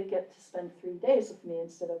means that they get to spend 3 days with me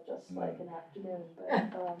instead of just like an afternoon.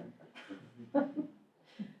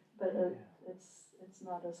 But it's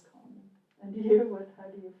not as common. And how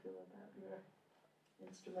do you feel about your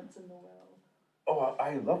instruments in the world? Oh,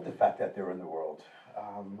 I love the fact that they're in the world.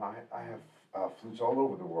 I have flutes all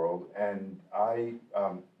over the world, and I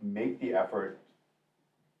make the effort.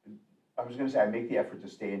 I was going to say I make the effort to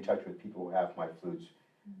stay in touch with people who have my flutes,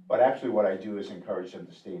 but actually what I do is encourage them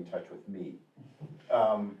to stay in touch with me.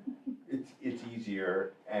 It's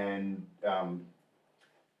easier, and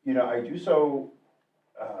you know, I do so.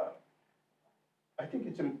 I think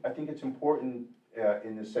it's important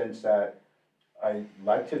in the sense that I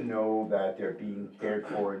like to know that they're being cared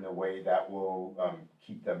for in a way that will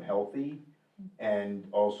keep them healthy, and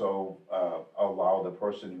also allow the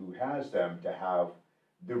person who has them to have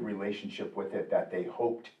the relationship with it that they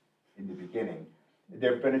hoped in the beginning.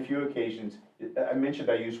 There have been a few occasions, I mentioned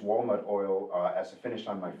I use walnut oil as a finish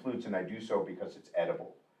on my flutes, and I do so because it's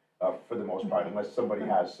edible for the most part, unless somebody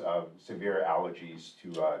has severe allergies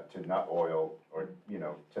to nut oil or, you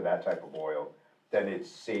know, to that type of oil, then it's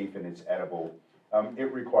safe and it's edible.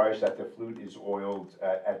 It requires that the flute is oiled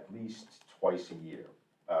at least twice a year.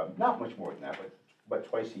 Not much more than that, but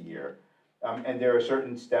twice a year. And there are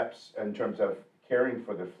certain steps in terms of caring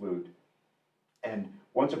for the flute. And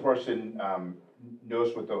once a person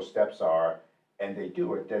knows what those steps are and they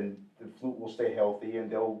do it, then the flute will stay healthy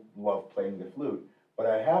and they'll love playing the flute. But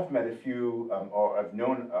I have met a few, or I've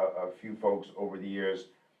known a few folks over the years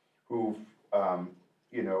who've,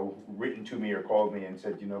 you know, written to me or called me and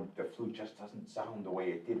said, you know, the flute just doesn't sound the way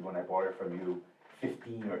it did when I bought it from you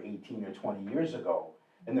 15 or 18 or 20 years ago.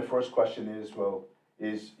 And the first question is, well,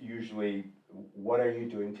 is usually, what are you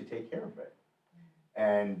doing to take care of it?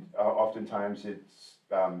 And oftentimes it's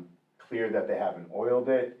clear that they haven't oiled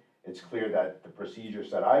it. It's clear that the procedures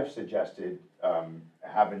that I've suggested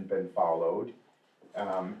haven't been followed.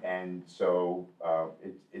 And so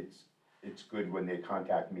it's good when they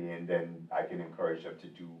contact me, and then I can encourage them to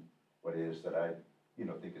do what it is that I, you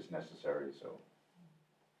know, think is necessary, so.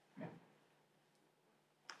 Yeah.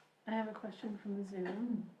 I have a question from the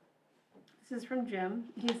Zoom. This is from Jim.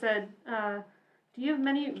 He said, do you have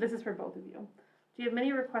many, this is for both of you, do you have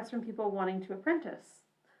many requests from people wanting to apprentice?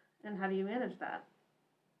 And how do you manage that?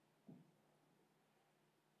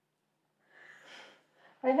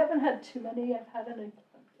 I haven't had too many. I've had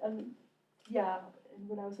yeah,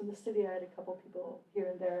 when I was in the city, I had a couple people here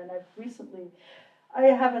and there, and I've recently, I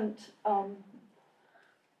haven't,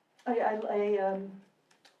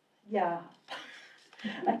 yeah,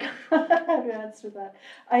 I can't have to answer that.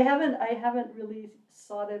 I haven't really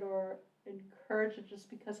sought it or encouraged it, just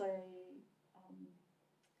because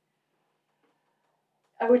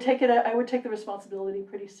I would take the responsibility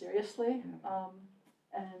pretty seriously,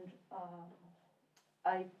 and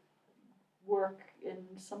I work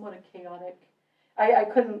in somewhat a chaotic, I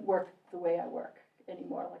couldn't work the way I work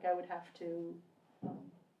anymore. Like, I would have to,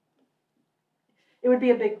 it would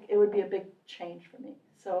be a big change for me.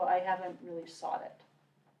 So I haven't really sought it.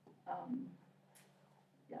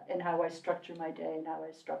 Yeah, in how I structure my day and how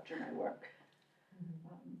I structure my work.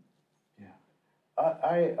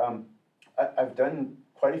 I've done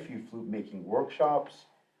quite a few flute making workshops.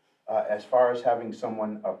 As far as having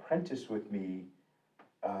someone apprentice with me,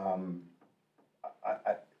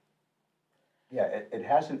 it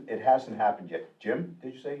hasn't happened yet. Jim,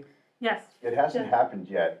 did you say? Yes. It hasn't happened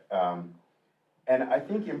yet. And I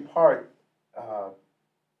think in part,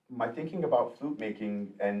 my thinking about flute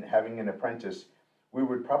making and having an apprentice, we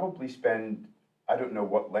would probably spend, I don't know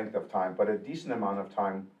what length of time, but a decent amount of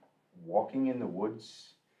time walking in the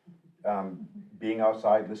woods, being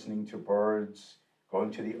outside, listening to birds,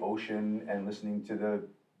 going to the ocean and listening to the,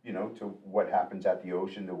 you know, to what happens at the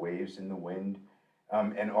ocean, the waves and the wind.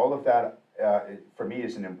 And all of that, for me,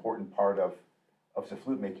 is an important part of the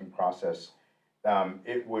flute making process.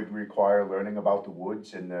 It would require learning about the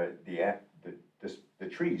woods and the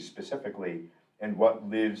trees specifically, and what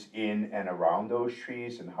lives in and around those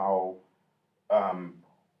trees, and how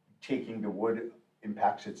taking the wood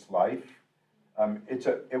impacts its life.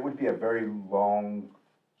 It would be a very long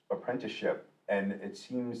apprenticeship, and it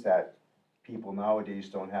seems that people nowadays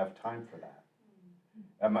don't have time for that.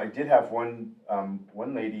 I did have one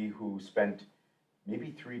lady who spent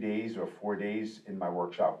maybe 3 days or 4 days in my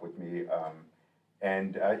workshop with me,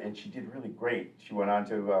 and she did really great. She went on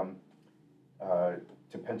to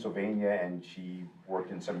Pennsylvania, and she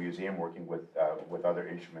worked in some museum working with other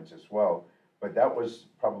instruments as well. But that was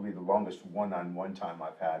probably the longest one-on-one time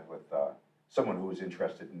I've had with someone who was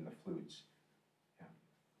interested in the flutes.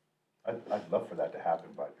 Yeah. I'd love for that to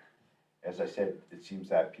happen, but as I said, it seems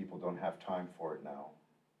that people don't have time for it now.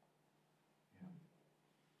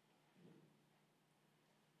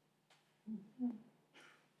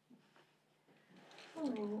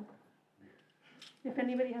 Oh. If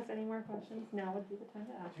anybody has any more questions, now would be the time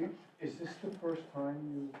to ask them. Is this the first time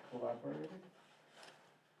you collaborated?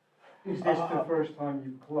 Is this the first time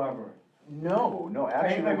you collaborated? No,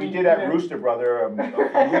 actually, we did at Rooster Brother a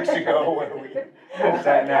few weeks ago when we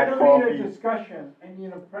sat and had I don't coffee. mean a discussion, I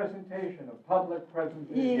mean a presentation, a public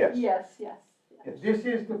presentation. Yes. Yes. This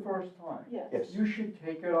is the first time. Yes. Yes. You should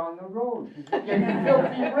take it on the road. You should get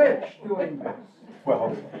filthy rich doing this.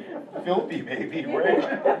 Well, filthy maybe,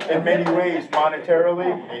 right? In many ways,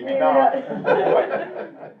 monetarily, maybe not.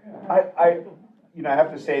 But I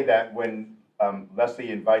have to say that when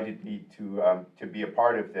Leslie invited me to be a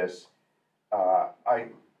part of this, I,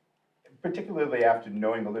 particularly after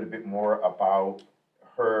knowing a little bit more about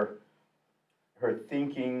her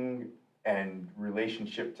thinking and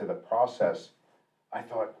relationship to the process, I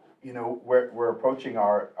thought, we're approaching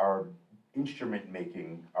our instrument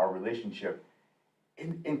making, our relationship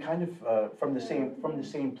in kind of from the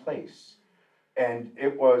same place. And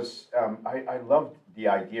it was, I loved the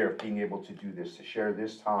idea of being able to do this, to share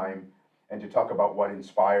this time and to talk about what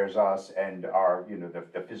inspires us and our,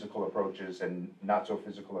 the physical approaches and not so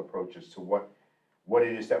physical approaches to what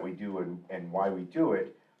it is that we do and why we do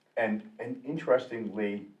it. And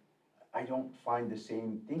interestingly, I don't find the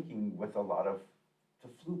same thinking with a lot of the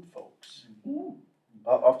flute folks.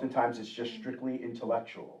 Oftentimes it's just strictly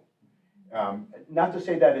intellectual. Not to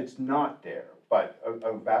say that it's not there, but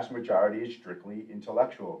a vast majority is strictly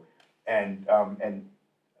intellectual. And I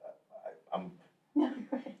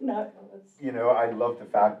love the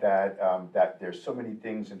fact that that there's so many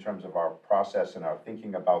things in terms of our process and our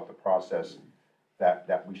thinking about the process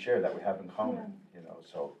that we share, that we have in common.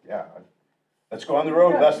 So yeah, let's go on the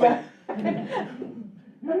road, Leslie.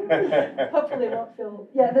 Hopefully they won't feel,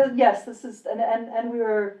 yes, this is, and we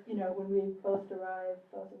were, when we both arrived,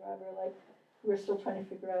 we were still trying to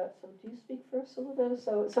figure out, so do you speak first a little bit?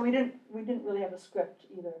 So we didn't really have a script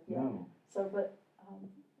either. No. So, but,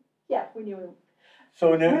 yeah, we knew.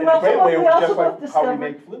 So in a great way, it was just like how we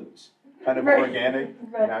make flutes, kind of organic,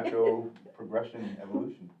 natural progression,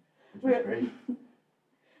 evolution, which is great.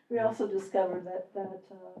 We also discovered that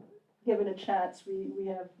given a chance, we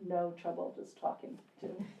have no trouble just talking to.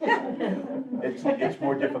 It's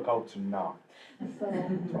more difficult to not. So,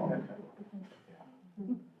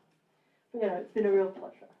 it's been a real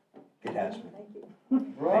pleasure. It has been. Thank you.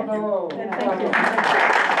 Bravo. And thank you.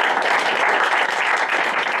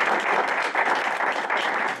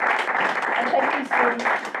 And thank you so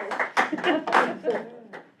much.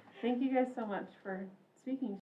 Thank you guys so much for speaking